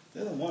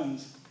 They're the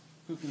ones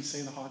who can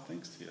say the hard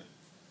things to you.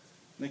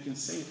 They can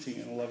say it to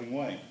you in a loving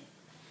way.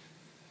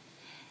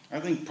 I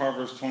think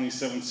Proverbs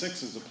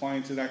 27:6 is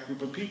applying to that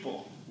group of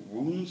people.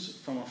 Wounds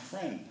from a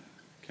friend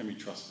can be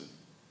trusted.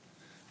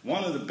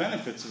 One of the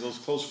benefits of those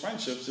close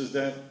friendships is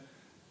that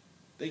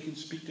they can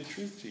speak the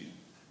truth to you,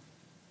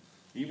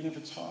 even if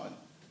it's hard.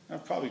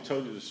 I've probably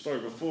told you the story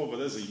before, but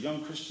as a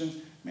young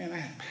Christian, man, I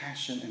had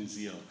passion and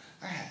zeal.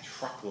 I had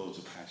truckloads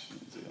of passion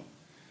and zeal.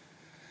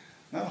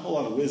 Not a whole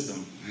lot of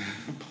wisdom,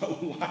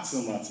 but lots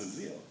and lots of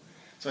zeal.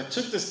 So I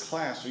took this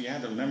class where you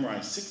had to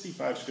memorize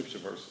 65 scripture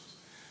verses.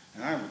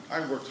 And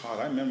I worked hard.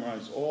 I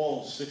memorized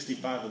all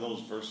 65 of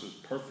those verses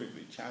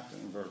perfectly, chapter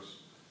and verse.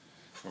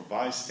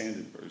 Revised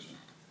Standard Version.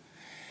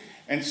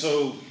 And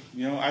so,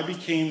 I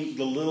became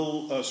the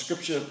little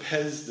scripture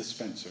Pez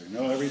dispenser.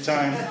 Every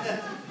time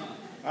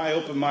I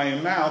opened my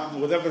mouth,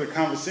 whatever the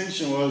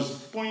conversation was,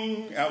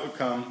 boing, out would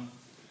come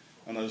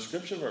another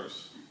scripture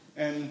verse.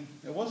 And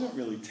it wasn't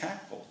really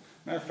tactful.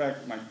 Matter of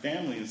fact, my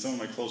family and some of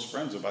my close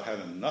friends about had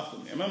enough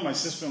of me. I remember my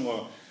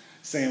sister-in-law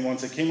saying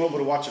once, I came over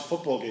to watch a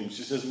football game.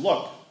 She says,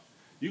 look,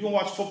 you can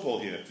watch football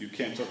here. You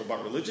can't talk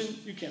about religion.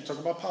 You can't talk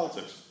about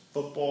politics.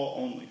 Football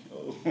only.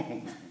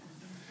 Oh.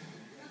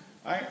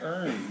 I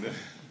earned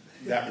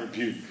that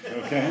rebuke,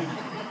 okay?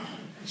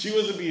 She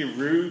wasn't being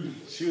rude.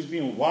 She was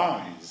being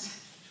wise.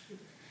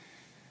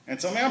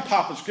 And so, I'm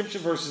popping scripture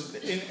verses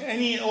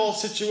in all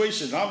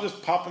situations. I'm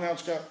just popping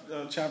out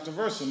chapter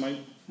verses.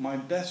 My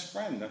best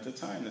friend at the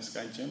time, this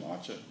guy, Jim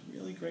Archer,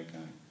 really great guy.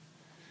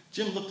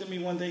 Jim looked at me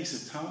one day, he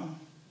said,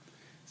 Tom,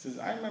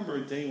 I remember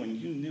a day when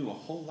you knew a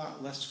whole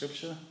lot less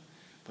scripture,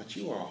 but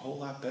you are a whole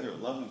lot better at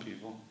loving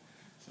people.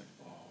 It's like,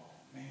 oh,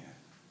 man.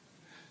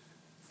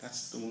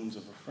 That's the wounds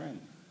of a friend.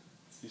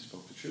 He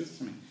spoke the truth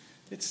to me.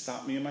 It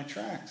stopped me in my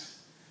tracks.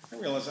 I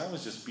realized I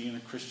was just being a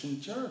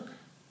Christian jerk.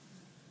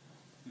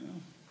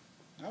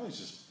 I was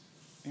just,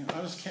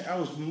 I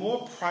was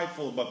more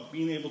prideful about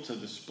being able to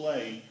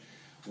display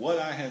what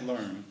I had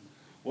learned,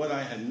 what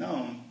I had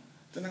known,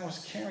 than I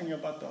was caring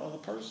about the other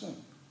person.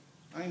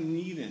 I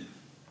needed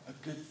a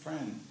good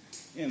friend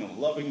in a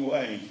loving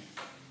way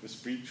to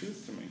speak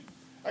truth to me.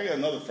 I got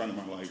another friend in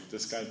my life,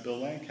 this guy, Bill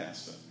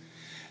Lancaster.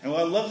 And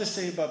what I love to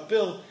say about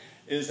Bill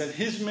is that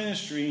his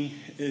ministry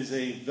is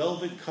a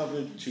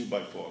velvet-covered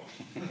 2x4.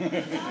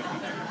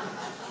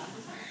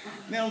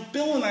 Now,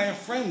 Bill and I are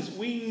friends.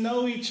 We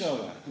know each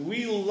other.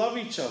 We love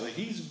each other.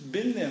 He's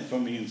been there for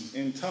me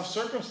in tough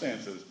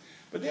circumstances.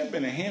 But there have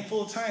been a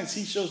handful of times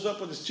he shows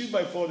up with his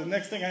 2x4. The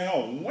next thing I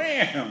know,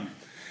 wham!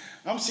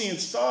 I'm seeing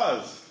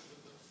stars.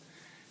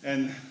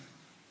 And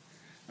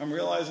I'm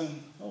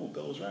realizing, oh,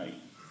 Bill's right.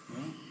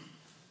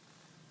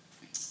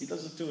 He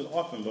doesn't do it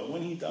often, but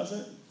when he does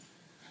it,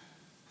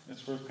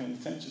 it's worth paying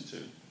attention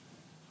to.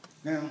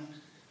 Now,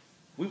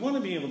 we want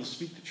to be able to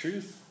speak the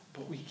truth,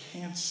 but we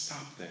can't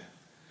stop there.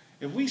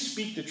 If we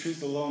speak the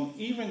truth alone,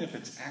 even if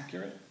it's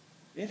accurate,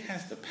 it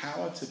has the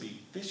power to be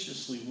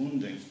viciously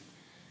wounding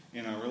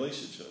in our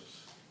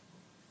relationships.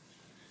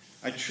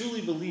 I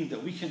truly believe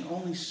that we can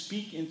only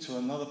speak into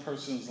another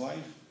person's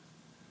life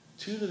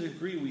to the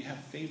degree we have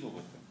favor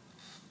with them.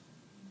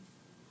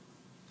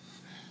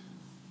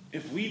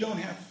 If we don't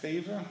have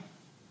favor,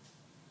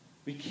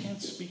 we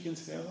can't speak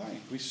into their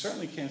life. We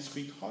certainly can't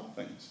speak hard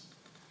things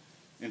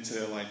into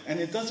their life. And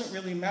it doesn't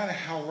really matter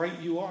how right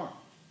you are.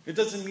 It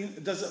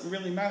doesn't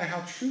really matter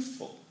how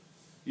truthful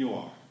you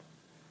are.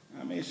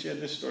 I may share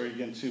this story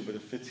again too, but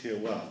it fits here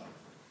well.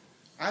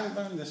 I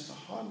learned this the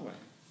hard way.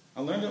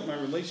 I learned it in my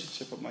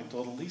relationship with my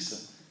daughter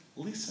Lisa.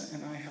 Lisa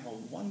and I have a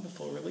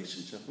wonderful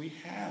relationship. We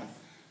have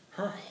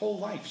her whole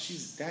life.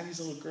 She's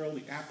daddy's little girl,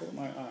 the apple of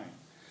my eye.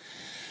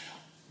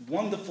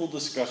 Wonderful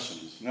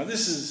discussions. Now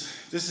this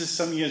is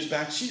some years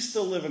back. She's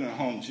still living at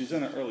home. She's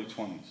in her early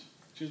 20s.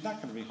 She's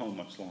not going to be home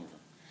much longer.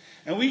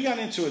 And we got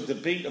into a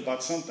debate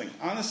about something.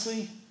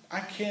 Honestly, I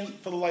can't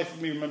for the life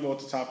of me remember what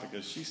the topic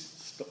is. She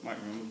still might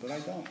remember, but I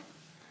don't.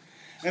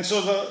 And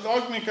so the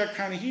argument got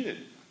kind of heated.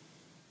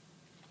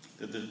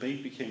 The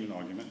debate became an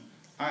argument.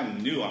 I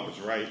knew I was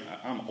right.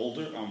 I'm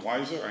older. I'm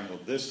wiser. I know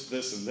this,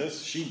 this, and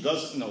this. She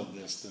doesn't know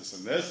this, this,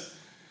 and this.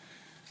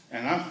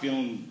 And I'm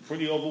feeling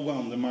pretty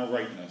overwhelmed in my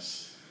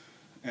rightness.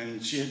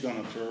 And she had gone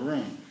up to her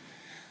room.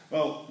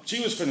 Well, she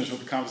was finished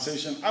with the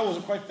conversation. I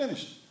wasn't quite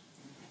finished.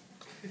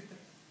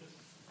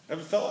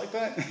 Ever felt like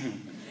that?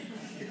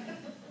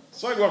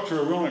 So I go up to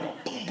her room, I go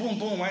boom, boom,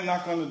 boom. I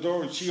knock on the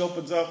door and she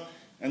opens up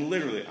and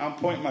literally I'm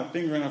pointing my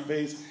finger in her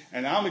face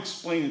and I'm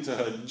explaining to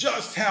her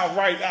just how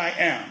right I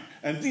am.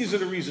 And these are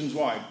the reasons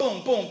why.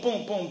 Boom, boom,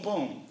 boom, boom,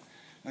 boom.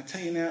 And I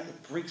tell you now,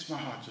 it breaks my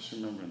heart just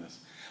remembering this.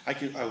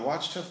 I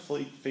watched her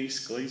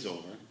face glaze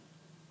over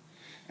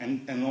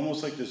and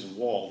almost like this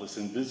wall, this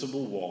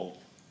invisible wall,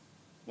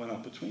 went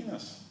up between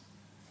us.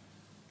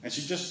 And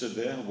she just stood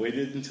there,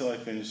 waited until I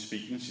finished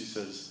speaking. She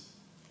says,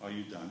 "Are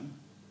you done?"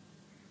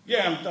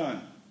 "Yeah, I'm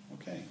done."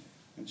 "Okay."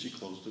 And she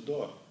closed the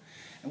door.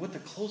 And with the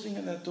closing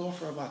of that door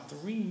for about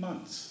 3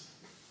 months,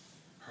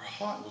 her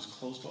heart was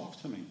closed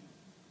off to me.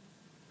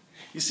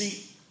 You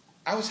see,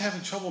 I was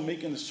having trouble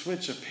making the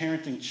switch of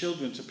parenting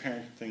children to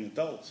parenting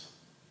adults.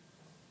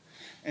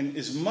 And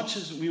as much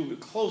as we were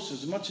close,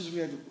 as much as we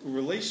had a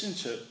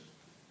relationship,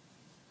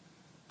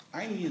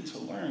 I needed to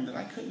learn that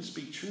I couldn't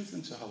speak truth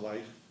into her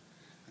life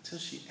until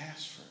she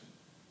asked for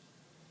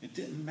it. It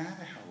didn't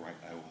matter how right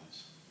I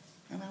was.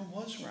 And I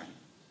was right.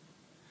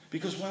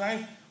 Because when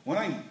I,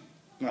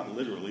 not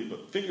literally,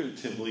 but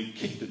figuratively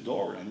kicked the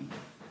door in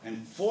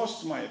and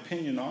forced my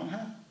opinion on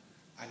her,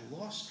 I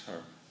lost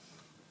her.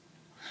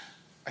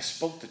 I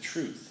spoke the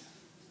truth.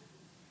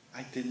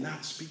 I did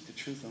not speak the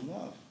truth in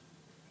love.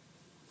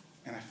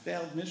 And I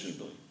failed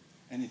miserably.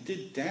 And it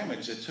did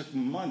damage. It took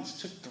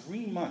months, it took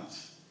 3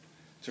 months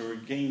to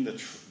regain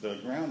the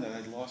ground that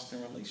I'd lost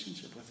in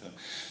relationship with her.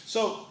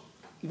 So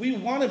we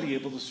want to be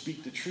able to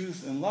speak the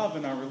truth in love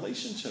in our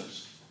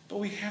relationships, but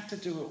we have to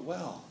do it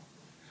well.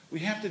 We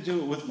have to do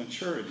it with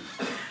maturity.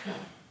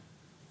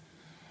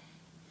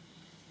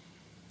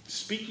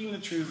 Speaking the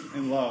truth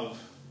in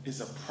love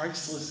is a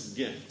priceless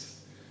gift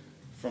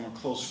from a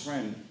close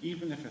friend,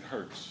 even if it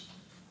hurts.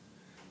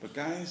 But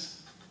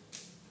guys,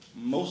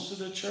 most of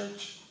the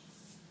church,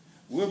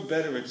 we're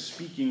better at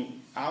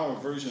speaking our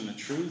version of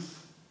truth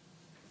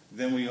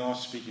than we are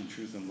speaking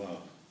truth in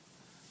love.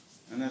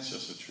 And that's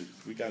just the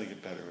truth. We got to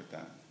get better at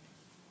that.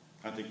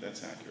 I think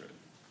that's accurate.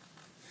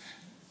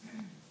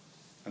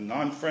 A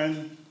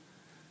non-friend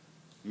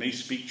may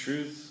speak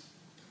truth,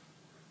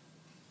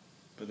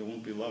 but it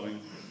won't be loving.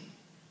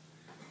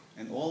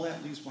 And all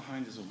that leaves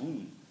behind is a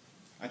wound.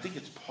 I think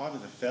it's part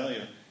of the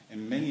failure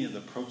in many of the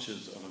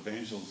approaches of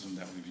evangelism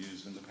that we've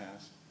used in the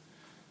past.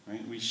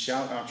 Right? We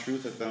shout our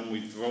truth at them,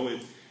 we throw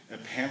it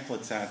at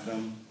pamphlets at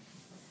them,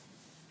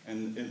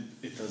 and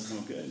it does no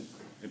good.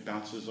 It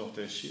bounces off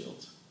their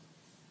shields.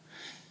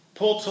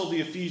 Paul told the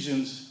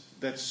Ephesians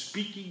that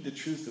speaking the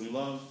truth in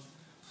love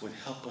would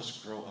help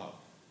us grow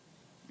up.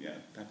 Yeah,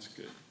 that's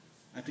good.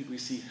 I think we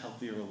see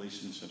healthier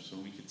relationships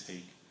when we could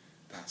take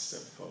that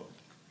step forward.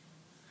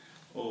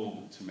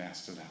 Oh, to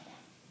master that one.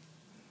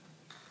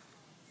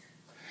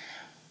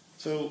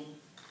 So,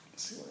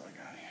 let's see what I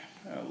got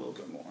here. A little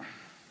bit more.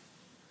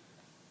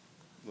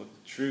 We looked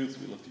at truth,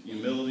 we looked at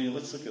humility.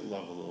 Let's look at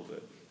love a little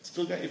bit.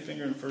 Still got your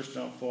finger in 1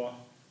 John 4,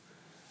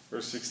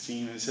 verse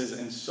 16. And it says,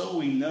 and so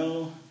we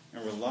know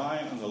and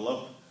rely on the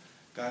love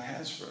God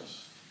has for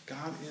us.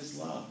 God is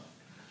love.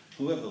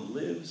 Whoever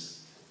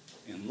lives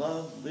in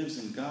love lives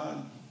in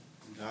God,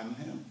 and God in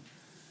him.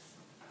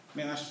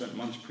 Man, I spent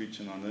months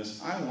preaching on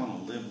this. I want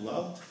to live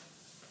loved.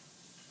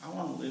 I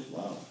want to live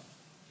love.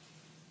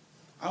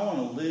 I want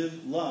to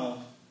live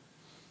love.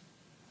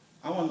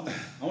 I want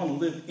to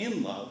live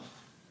in love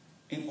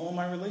in all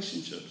my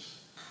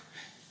relationships.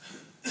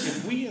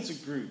 If we as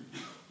a group,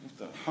 with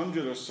the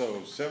 100 or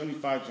so,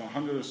 75 to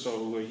 100 or so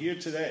who are here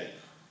today,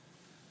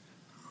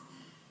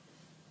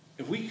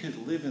 if we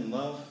could live in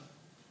love,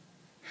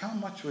 how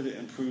much would it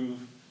improve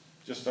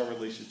just our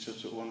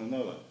relationships with one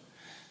another?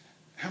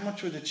 How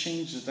much would it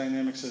change the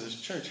dynamics of this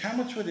church? How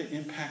much would it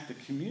impact the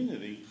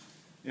community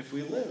if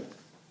we lived?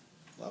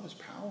 Love is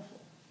powerful.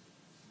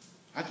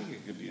 I think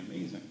it could be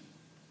amazing.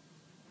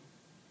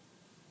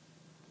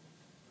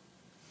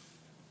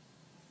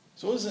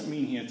 So what does it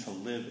mean here to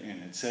live in?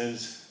 It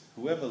says,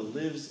 whoever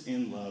lives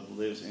in love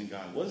lives in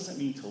God. What does it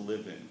mean to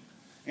live in?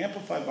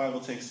 Amplified Bible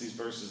takes these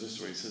verses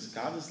this way. It says,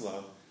 God is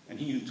love, and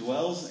he who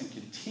dwells and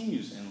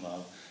continues in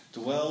love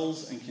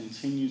dwells and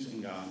continues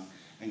in God,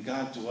 and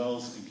God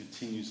dwells and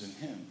continues in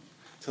him.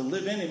 To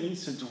live in, it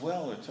means to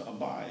dwell or to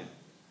abide.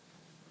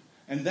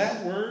 And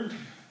that word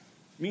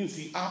means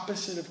the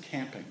opposite of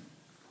camping.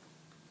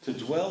 To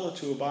dwell or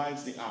to abide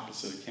is the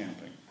opposite of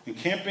camping. In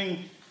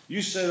camping,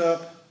 you set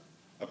up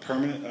a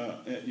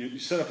permanent, you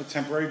set up a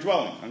temporary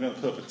dwelling. I'm going to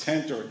put up a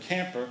tent or a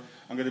camper.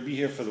 I'm going to be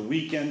here for the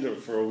weekend or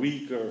for a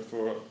week or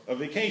for a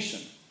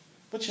vacation.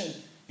 But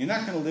you're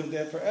not going to live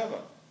there forever.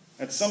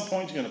 At some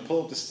point, you're going to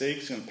pull up the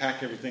stakes, you're going to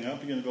pack everything up,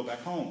 you're going to go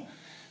back home.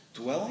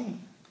 Dwelling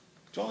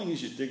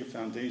is you dig a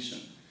foundation.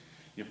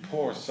 You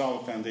pour a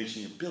solid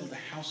foundation. You build a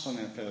house on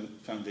that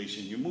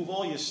foundation. You move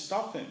all your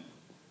stuff in.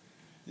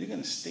 You're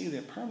going to stay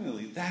there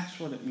permanently. That's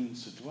what it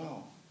means to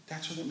dwell.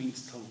 That's what it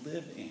means to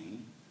live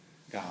in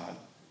God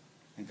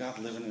and God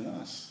living in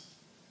us.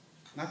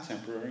 Not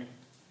temporary,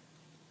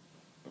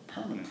 but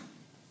permanent.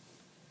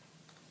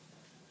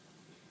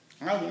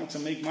 I want to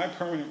make my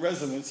permanent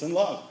residence in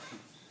love.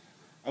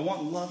 I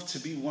want love to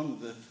be one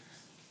of the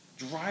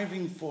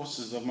driving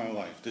forces of my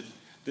life.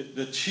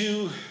 The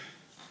two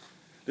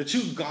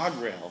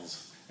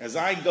guardrails as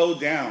I go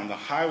down the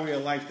highway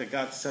of life that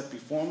God set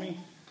before me.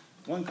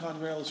 One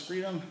guardrail is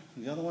freedom,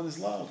 and the other one is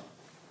love.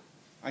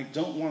 I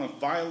don't want to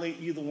violate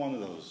either one of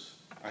those.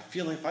 I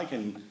feel if I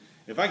can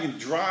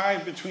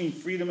drive between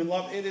freedom and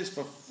love, it is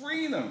for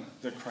freedom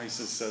that Christ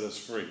has set us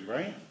free,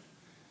 right?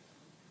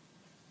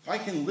 If I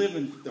can live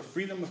in the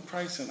freedom of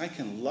Christ and I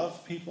can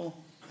love people,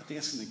 I think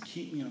it's going to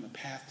keep me on the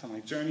path to my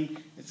journey.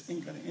 It's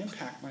going to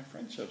impact my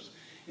friendships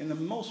in the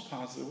most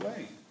positive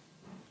way.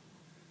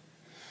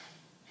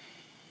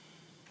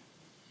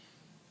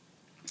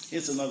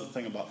 Here's another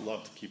thing about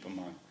love to keep in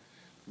mind.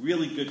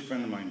 Really good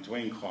friend of mine,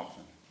 Dwayne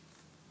Coffin.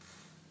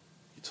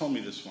 He told me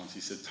this once. He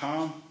said,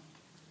 Tom,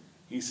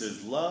 he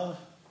says, love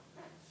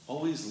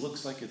always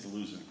looks like it's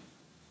losing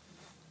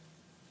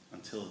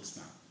until it's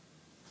not.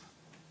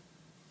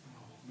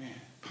 Oh, man,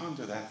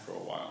 ponder that for a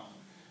while.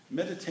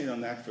 Meditate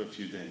on that for a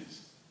few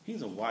days.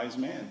 He's a wise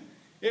man.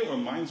 It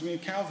reminds me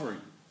of Calvary.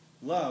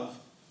 Love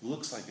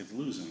looks like it's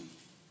losing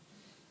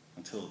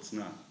until it's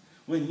not.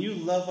 When you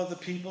love other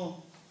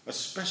people,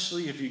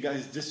 especially if you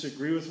guys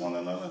disagree with one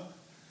another,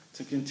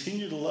 to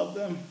continue to love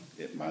them,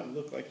 it might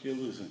look like you're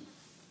losing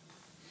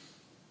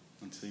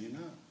until you're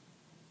not.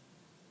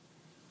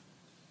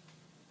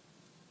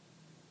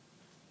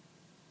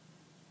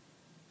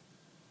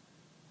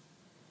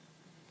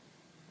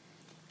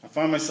 I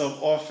find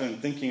myself often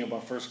thinking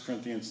about 1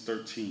 Corinthians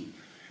 13.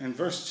 And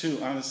verse 2,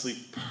 honestly,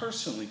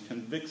 personally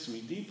convicts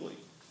me deeply.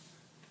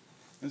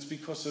 And it's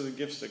because of the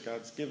gifts that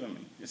God's given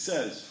me. It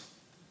says,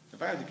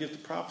 if I had the gift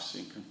of prophecy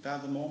and can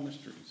fathom all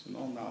mysteries and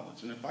all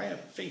knowledge, and if I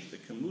have faith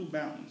that can move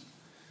mountains,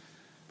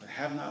 but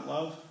have not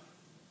love,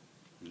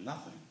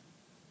 nothing.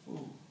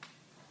 Ooh.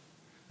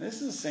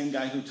 This is the same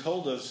guy who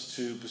told us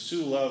to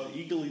pursue love,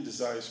 eagerly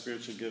desire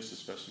spiritual gifts,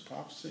 especially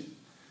prophecy.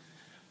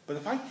 But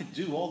if I could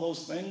do all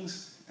those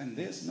things, and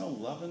there's no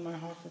love in my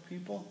heart for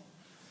people,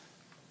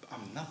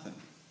 I'm nothing.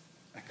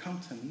 I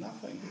come to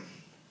nothing.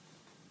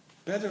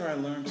 Better I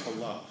learn to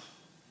love.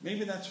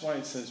 Maybe that's why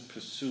it says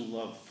pursue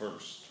love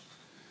first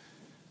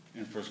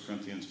in 1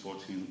 Corinthians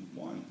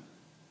 14:1.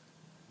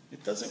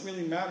 It doesn't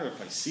really matter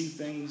if I see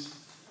things,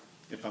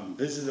 if I'm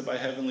visited by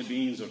heavenly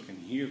beings or can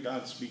hear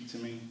God speak to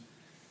me,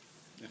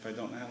 if I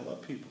don't know how to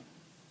love people.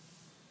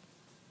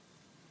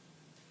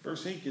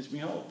 Verse 8 gives me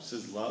hope. It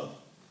says love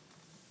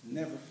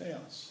never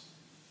fails.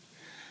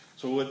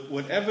 So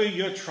whatever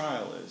your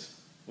trial is,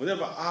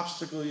 whatever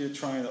obstacle you're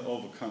trying to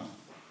overcome,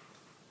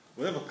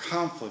 whatever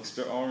conflicts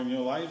there are in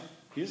your life,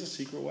 here's a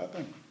secret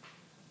weapon.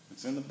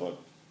 It's in the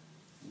book.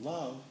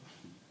 Love,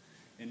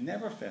 it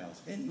never fails.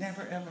 It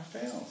never, ever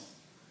fails.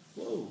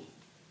 Whoa.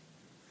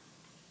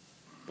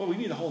 But we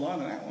need to hold on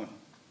to that one.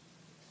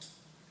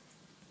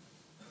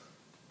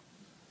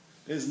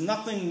 There's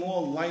nothing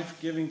more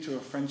life-giving to a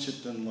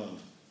friendship than love.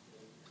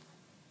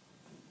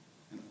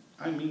 And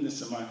I mean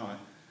this in my heart.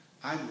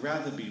 I'd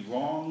rather be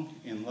wrong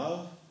in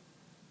love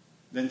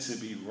than to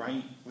be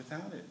right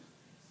without it.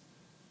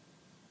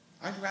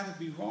 I'd rather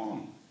be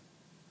wrong,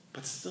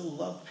 but still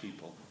love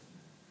people,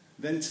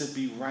 than to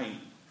be right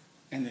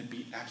and to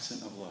be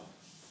absent of love.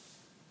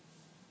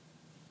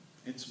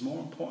 It's more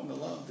important to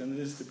love than it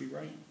is to be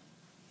right.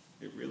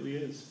 It really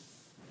is.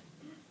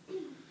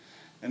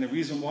 And the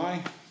reason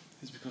why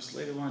is because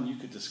later on you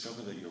could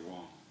discover that you're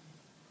wrong.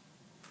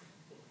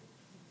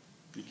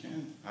 You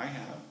can. I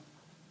have.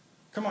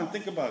 Come on,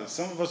 think about it.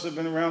 Some of us have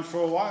been around for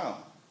a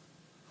while.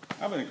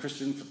 I've been a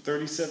Christian for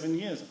 37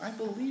 years. I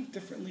believe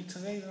differently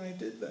today than I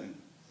did then.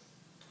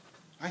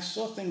 I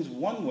saw things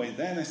one way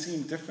then. I see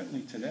them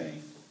differently today.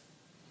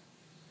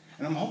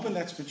 And I'm hoping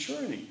that's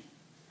maturity.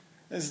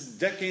 There's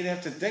decade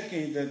after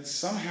decade that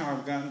somehow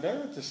I've gotten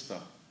better at this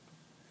stuff.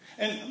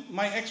 And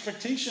my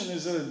expectation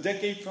is that a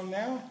decade from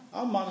now,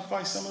 I'll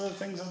modify some of the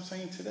things I'm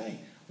saying today.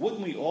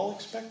 Wouldn't we all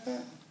expect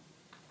that?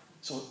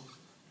 So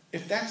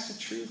if that's the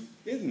truth,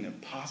 isn't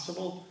it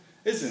possible?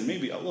 Isn't it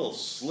maybe a little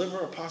sliver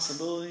of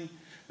possibility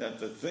that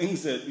the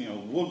things that,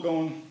 we're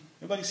going...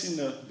 Anybody seen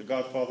the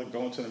Godfather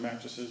going to the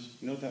mattresses?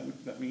 You know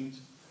what that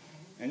means?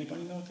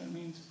 Anybody know what that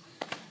means?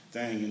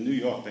 Dang, in New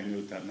York they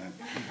knew what that meant.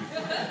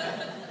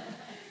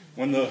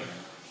 When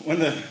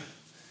the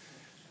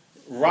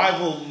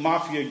rival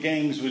mafia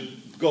gangs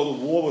would go to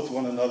war with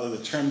one another,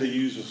 the term they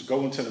used was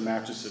go into the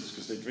mattresses,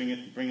 because they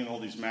bring in all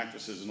these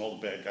mattresses and all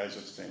the bad guys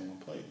would stay in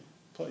one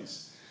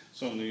place.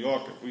 So in New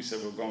York, if we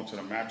said we're going to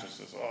the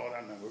mattresses,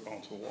 that meant we're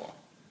going to war.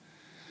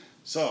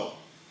 So,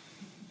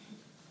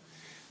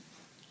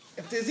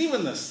 if there's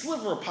even the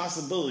sliver of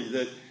possibility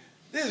that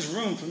there's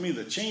room for me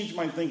to change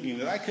my thinking,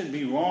 that I could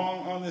be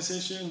wrong on this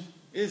issue,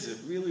 is it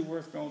really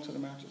worth going to the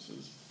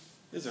mattresses?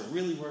 Is it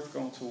really worth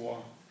going to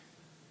war?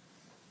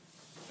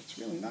 It's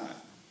really not.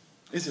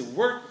 Is it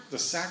worth the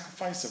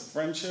sacrifice of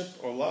friendship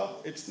or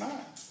love? It's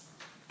not.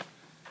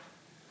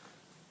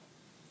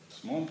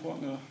 It's more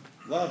important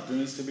to love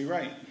than it is to be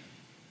right.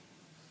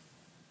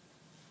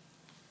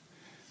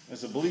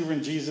 As a believer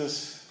in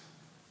Jesus,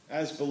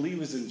 as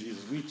believers in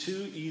Jesus, we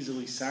too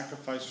easily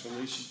sacrifice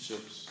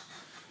relationships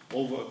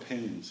over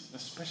opinions,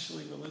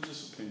 especially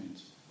religious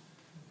opinions.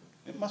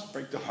 It must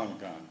break the heart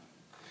of God.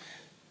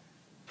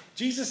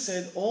 Jesus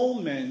said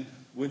all men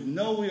would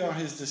know we are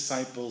his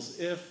disciples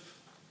if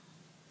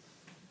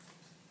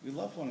we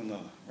love one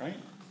another, right?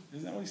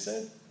 Isn't that what he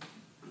said?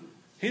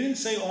 He didn't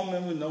say all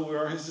men would know we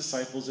are his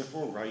disciples if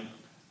we're right,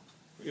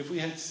 if we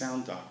had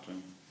sound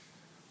doctrine,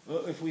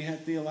 or if we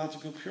had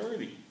theological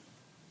purity.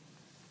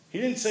 He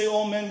didn't say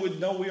all men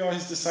would know we are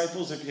his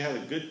disciples if you had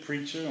a good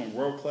preacher and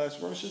world-class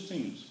worship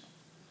teams,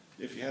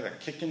 if you had a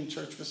kicking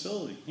church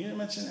facility. He didn't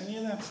mention any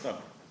of that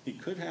stuff. He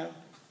could have.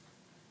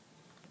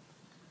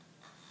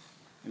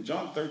 In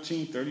John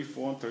 13,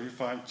 34 and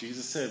 35,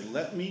 Jesus said,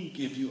 let me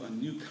give you a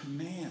new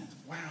command.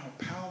 Wow,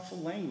 powerful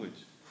language.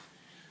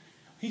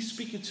 He's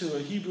speaking to a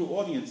Hebrew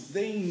audience.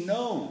 They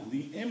know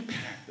the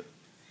impact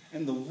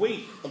and the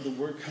weight of the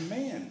word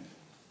command.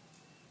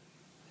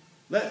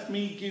 Let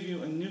me give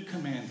you a new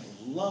command.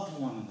 Love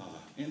one another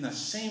in the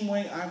same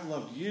way I've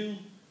loved you.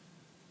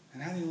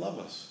 And how did he love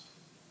us?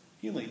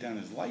 He laid down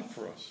his life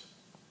for us.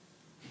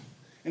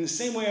 In the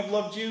same way I've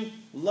loved you,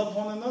 love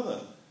one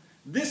another.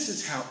 This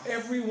is how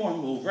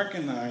everyone will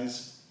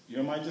recognize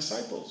you're my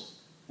disciples,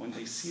 when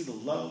they see the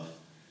love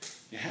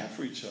you have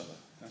for each other.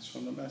 That's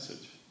from the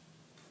Message.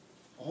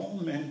 All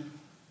men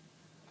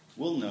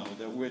will know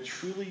that we're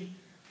truly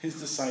his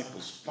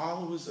disciples,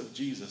 followers of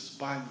Jesus,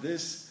 by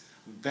this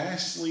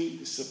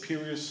vastly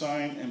superior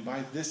sign and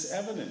by this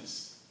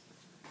evidence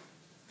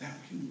that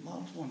we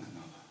love one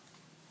another.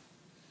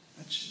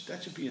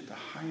 That should be at the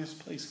highest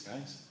place,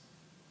 guys.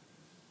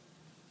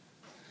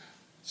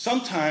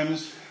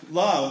 Sometimes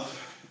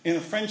love in a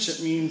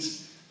friendship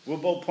means we're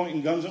both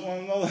pointing guns at one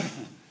another.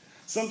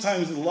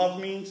 Sometimes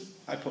love means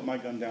I put my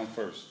gun down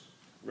first.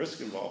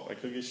 Risk involved. I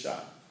could get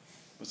shot.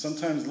 But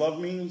sometimes love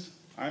means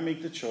I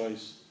make the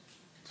choice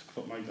to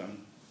put my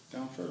gun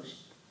down first.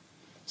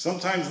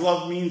 Sometimes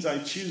love means I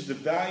choose the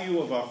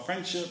value of our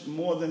friendship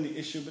more than the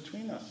issue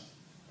between us.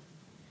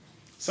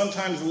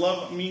 Sometimes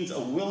love means a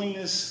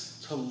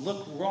willingness to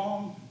look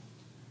wrong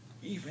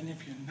even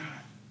if you're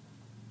not.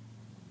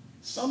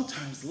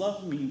 Sometimes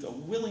love means a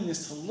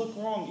willingness to look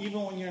wrong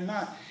even when you're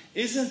not.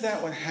 Isn't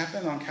that what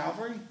happened on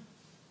Calvary?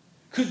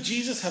 Could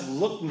Jesus have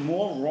looked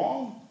more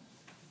wrong?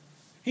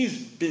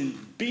 He's been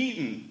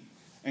beaten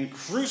and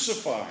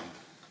crucified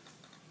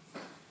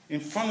in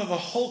front of the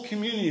whole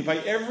community by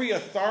every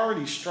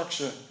authority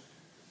structure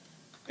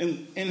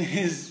in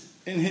his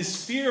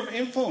sphere of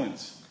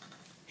influence.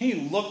 He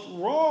looked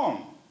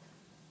wrong,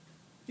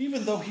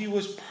 even though he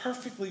was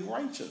perfectly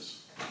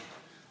righteous.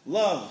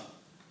 Love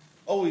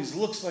always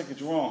looks like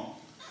it's wrong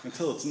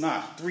until it's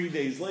not. 3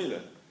 days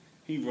later,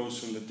 he rose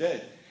from the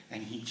dead,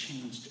 and he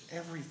changed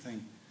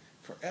everything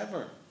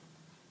forever.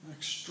 An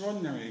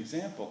extraordinary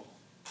example.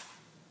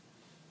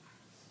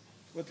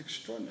 What an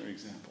extraordinary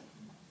example.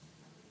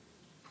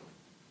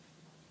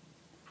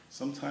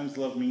 Sometimes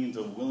love means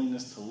a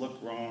willingness to look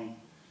wrong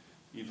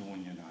even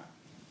when you're not.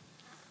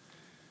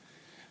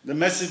 The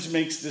Message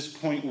makes this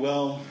point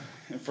well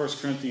in 1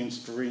 Corinthians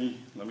 3.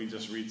 Let me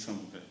just read some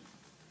of it.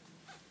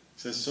 It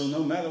says, so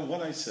no matter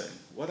what I say,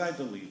 what I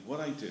believe, what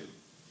I do,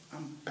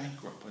 I'm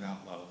bankrupt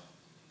without love.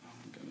 Oh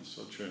my goodness,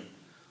 so true.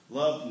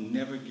 Love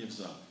never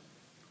gives up.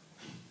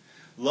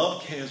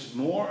 Love cares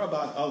more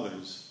about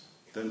others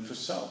than for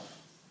self.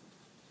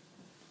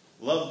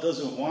 Love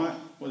doesn't want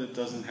what it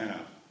doesn't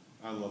have.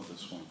 I love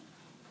this one.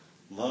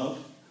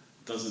 Love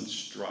doesn't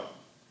strut.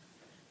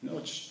 You know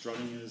what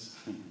strutting is?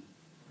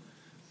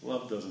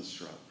 Love doesn't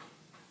strut.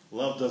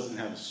 Love doesn't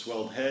have a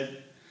swelled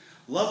head.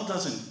 Love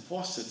doesn't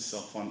force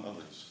itself on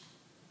others.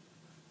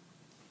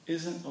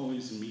 Isn't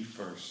always me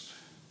first.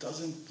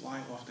 Doesn't fly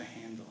off the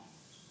handle.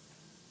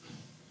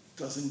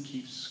 Doesn't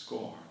keep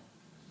score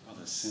of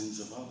the sins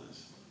of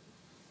others.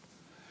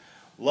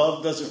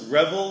 Love doesn't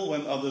revel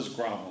when others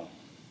grovel.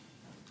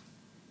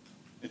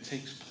 It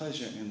takes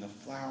pleasure in the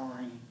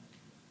flowering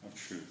of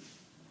truth.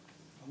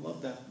 I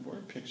love that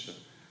word picture.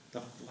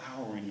 The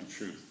flowering of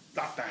truth.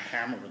 Not the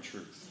hammer of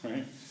truth,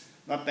 right?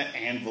 Not the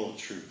anvil of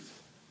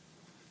truth.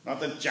 Not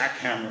the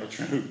jackhammer of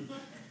truth.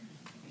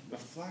 The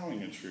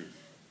flowering of truth.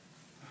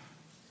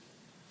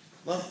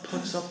 Love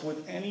puts up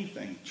with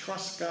anything.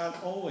 Trusts God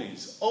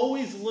always.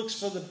 Always looks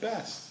for the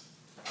best.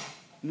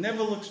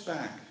 Never looks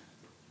back,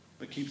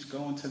 but keeps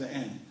going to the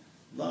end.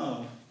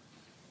 Love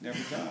never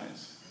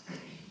dies.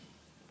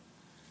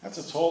 That's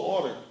a tall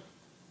order.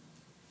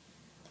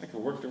 I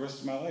could work the rest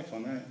of my life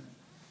on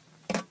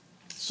that.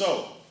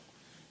 So,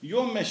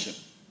 your mission,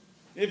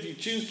 if you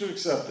choose to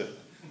accept it,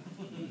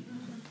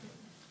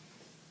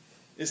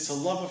 is to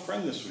love a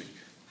friend this week.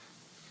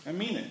 I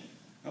mean it.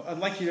 I'd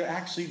like you to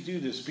actually do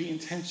this. Be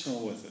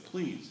intentional with it,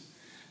 please.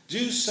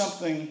 Do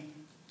something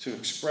to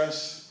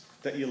express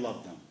that you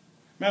love them.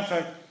 Matter of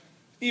fact,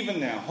 even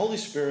now, Holy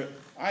Spirit,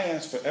 I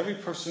ask for every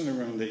person in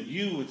the room that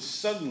you would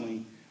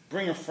suddenly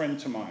bring a friend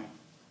to mind.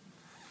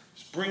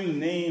 Just bring the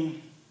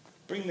name,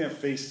 bring their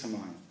face to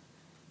mind.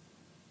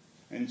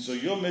 And so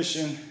your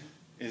mission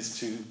is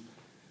to,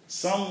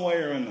 some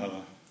way or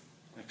another,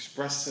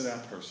 express to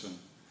that person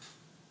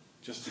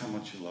just how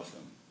much you love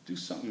them. Do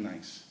something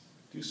nice.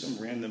 Do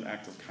some random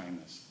act of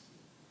kindness.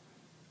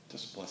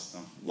 Just bless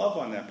them. Love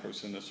on that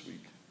person this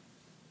week.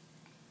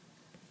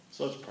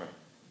 So let's pray.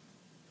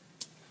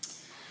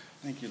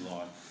 Thank you,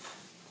 Lord.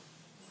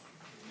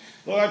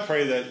 Lord, I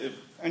pray that if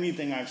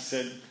anything I've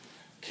said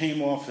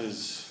came off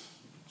as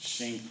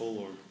shameful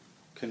or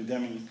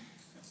condemning,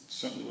 it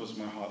certainly was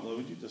my heart. Lord,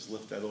 would you just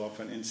lift that off?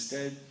 And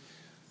instead,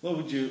 Lord,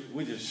 would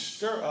you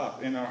stir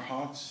up in our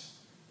hearts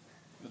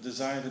the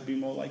desire to be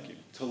more like you,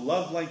 to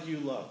love like you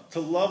love, to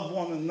love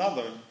one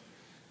another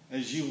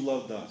as you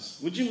loved us.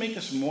 Would you make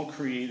us more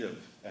creative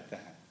at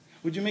that?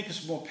 Would you make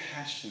us more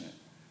passionate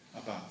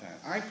about that.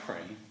 I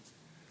pray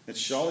that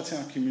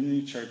Charlottetown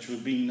Community Church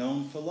would be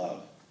known for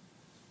love.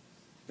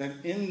 That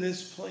in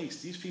this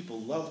place, these people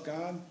love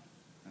God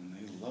and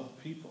they love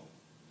people.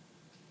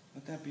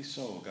 Let that be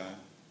so, God.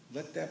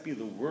 Let that be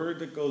the word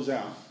that goes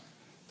out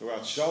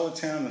throughout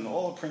Charlottetown and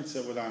all of Prince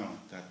Edward Island,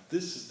 that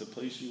this is the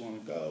place you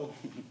want to go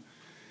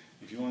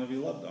if you want to be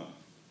loved on.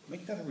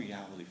 Make that a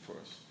reality for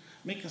us.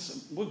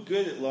 We're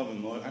good at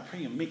loving, Lord. I pray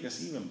you make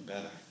us even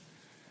better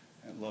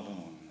at loving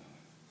one another.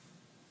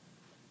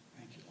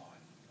 Thank you, Lord.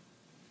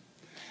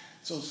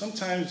 So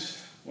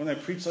sometimes when I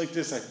preach like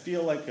this, I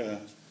feel like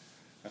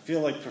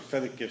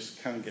prophetic gifts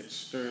kind of get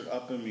stirred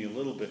up in me a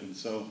little bit. And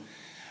so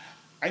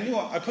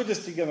I put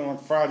this together on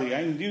Friday.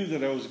 I knew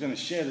that I was going to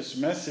share this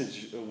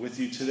message with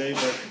you today,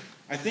 but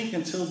I think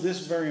until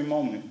this very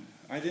moment,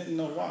 I didn't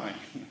know why.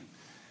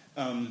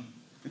 And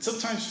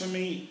sometimes for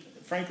me,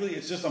 frankly,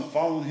 it's just I'm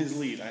following his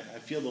lead. I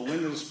feel the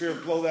wind of the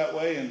Spirit blow that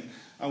way, and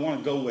I want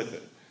to go with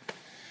it.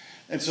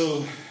 And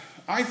so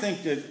I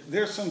think that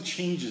there's some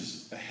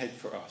changes ahead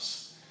for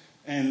us.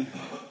 And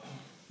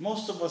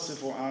most of us,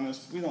 if we're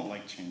honest, we don't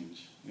like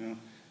change.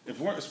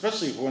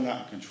 Especially if we're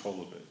not in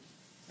control of it.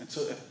 And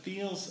so I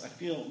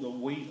feel the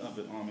weight of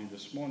it on me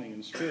this morning in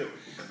the Spirit.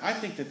 I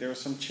think that there are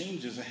some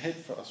changes ahead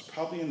for us,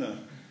 probably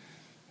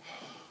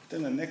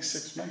within the next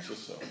 6 months or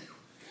so.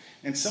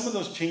 And some of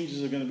those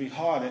changes are going to be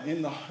hard.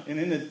 And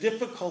in the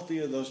difficulty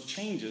of those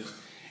changes,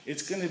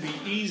 it's going to be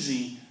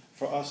easy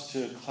for us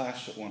to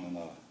clash with one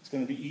another. It's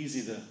going to be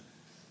easy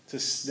to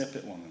snip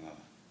at one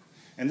another.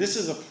 And this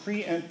is a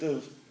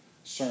preemptive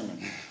sermon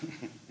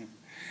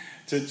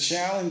to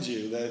challenge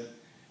you that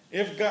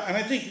if God, and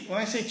I think when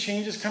I say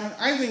change is coming,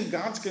 I think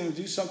God's going to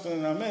do something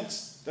in our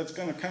midst that's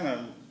going to kind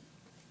of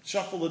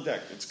shuffle the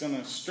deck. It's going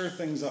to stir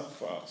things up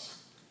for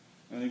us.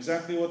 And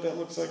exactly what that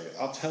looks like,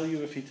 I'll tell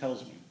you if he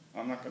tells me.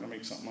 I'm not going to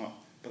make something up.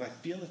 But I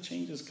feel the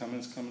change is coming.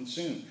 It's coming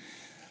soon.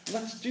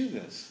 Let's do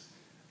this.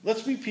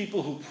 Let's be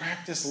people who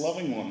practice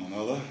loving one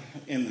another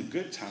in the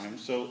good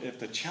times. So if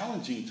the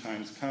challenging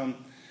times come,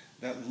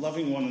 that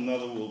loving one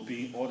another will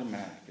be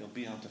automatic. It'll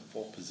be our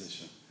default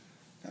position.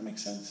 That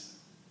makes sense?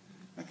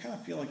 I kind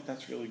of feel like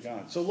that's really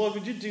God. So Lord,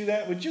 would you do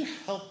that? Would you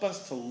help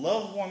us to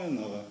love one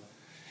another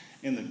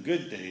in the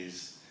good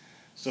days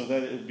so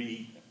that it'll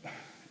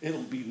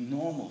be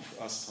normal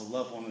for us to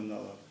love one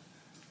another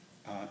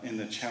in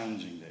the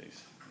challenging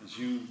days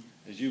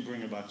as you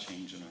bring about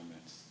change in our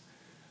midst.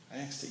 I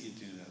ask that you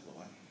do that,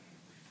 Lord.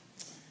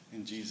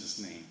 In Jesus'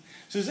 name.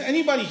 So is there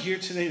anybody here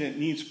today that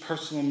needs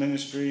personal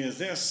ministry? Is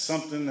there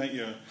something that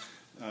you're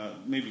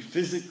maybe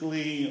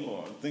physically,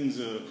 or things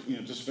are,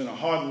 just been a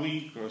hard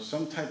week, or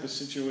some type of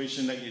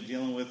situation that you're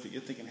dealing with that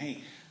you're thinking, hey,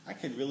 I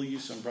could really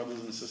use some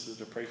brothers and sisters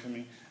to pray for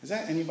me? Is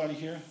that anybody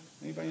here?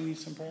 Anybody need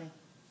some prayer?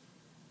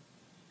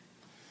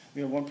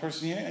 We have one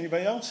person here.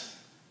 Anybody else?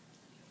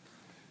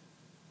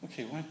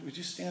 Okay, would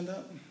you stand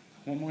up?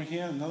 One more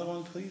here. Another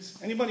one, please.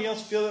 Anybody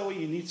else feel that way?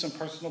 You need some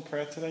personal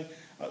prayer today?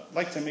 I'd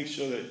like to make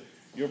sure that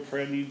your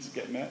prayer needs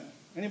get met.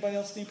 Anybody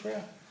else need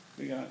prayer?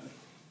 We got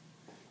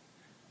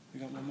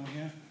one more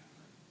here.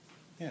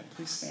 Yeah,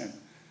 please stand.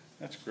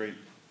 That's great.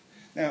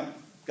 Now,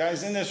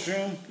 guys, in this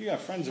room, you got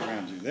friends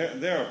around you.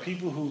 There are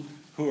people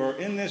who are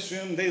in this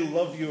room. They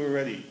love you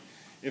already.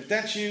 If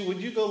that's you, would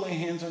you go lay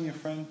hands on your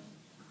friend?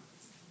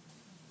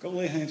 Go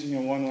lay hands on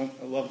your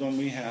loved one.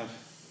 We have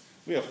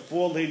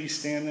 4 ladies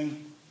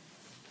standing.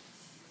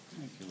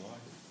 Thank you,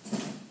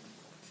 Lord.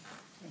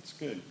 That's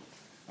good.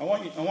 I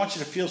want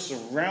you to feel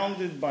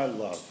surrounded by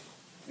love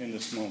in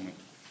this moment.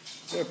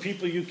 There are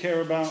people you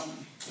care about.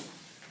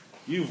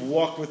 You've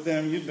walked with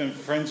them. You've been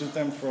friends with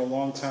them for a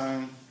long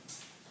time.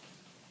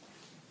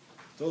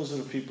 Those are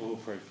the people who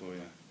pray for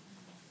you.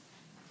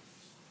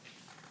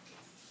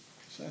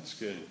 So that's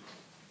good.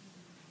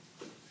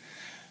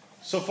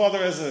 So, Father,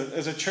 as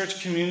a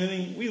church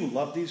community, we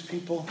love these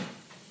people.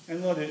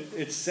 And Lord,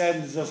 it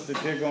saddens us that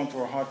they're going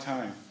through a hard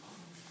time.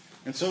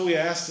 And so we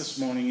ask this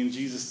morning in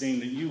Jesus' name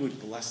that you would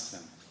bless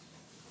them.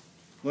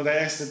 Lord, I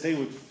ask that they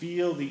would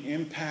feel the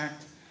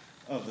impact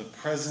of the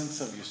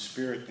presence of your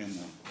Spirit in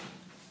them.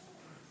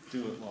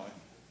 Do it, Lord.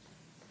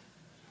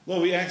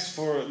 Lord, we ask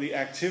for the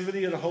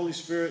activity of the Holy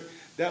Spirit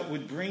that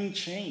would bring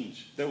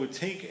change, that would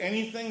take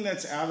anything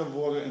that's out of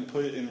order and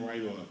put it in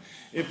right order.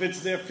 If it's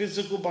their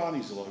physical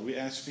bodies, Lord, we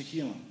ask for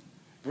healing.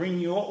 Bring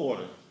your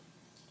order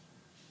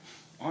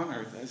on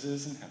earth as it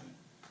is in heaven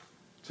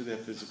to their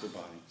physical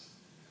bodies.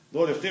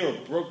 Lord, if there are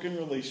broken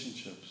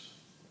relationships,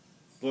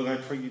 Lord, I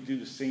pray you do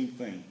the same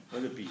thing.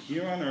 Let it be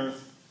here on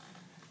earth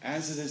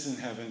as it is in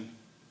heaven.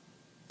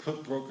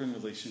 Put broken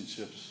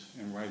relationships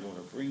in right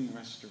order. Bring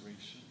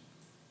restoration.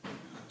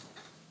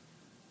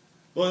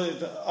 Lord,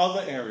 the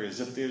other areas,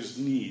 if there's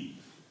need,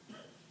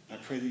 I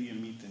pray that you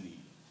meet the need.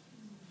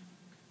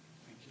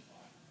 Thank you,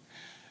 Lord.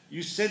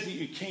 You said that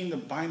you came to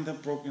bind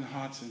up broken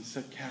hearts and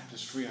set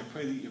captives free. I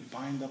pray that you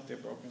bind up their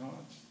broken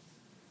hearts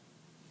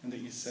and that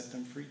you set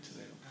them free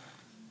today, oh God.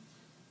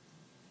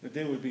 That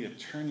there would be a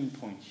turning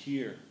point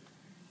here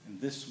in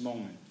this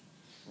moment,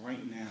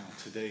 right now,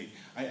 today.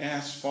 I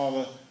ask,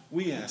 Father,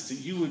 We ask that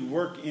you would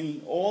work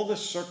in all the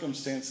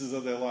circumstances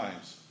of their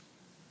lives,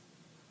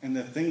 and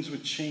that things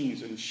would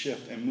change and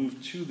shift and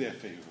move to their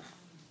favor.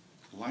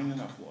 Line it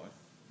up, Lord.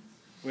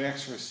 We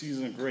ask for a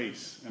season of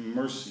grace and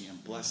mercy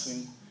and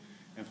blessing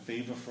and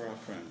favor for our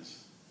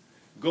friends.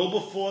 Go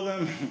before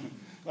them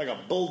like a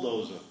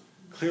bulldozer.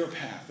 Clear a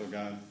path, oh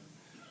God.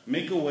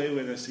 Make a way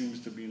where there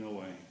seems to be no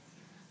way.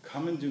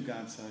 Come and do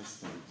God-sized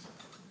things.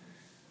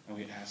 And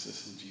we ask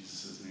this in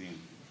Jesus'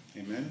 name.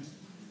 Amen?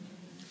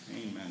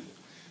 Amen.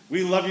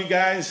 We love you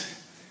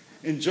guys.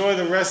 Enjoy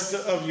the rest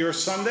of your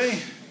Sunday,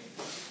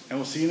 and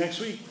we'll see you next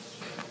week.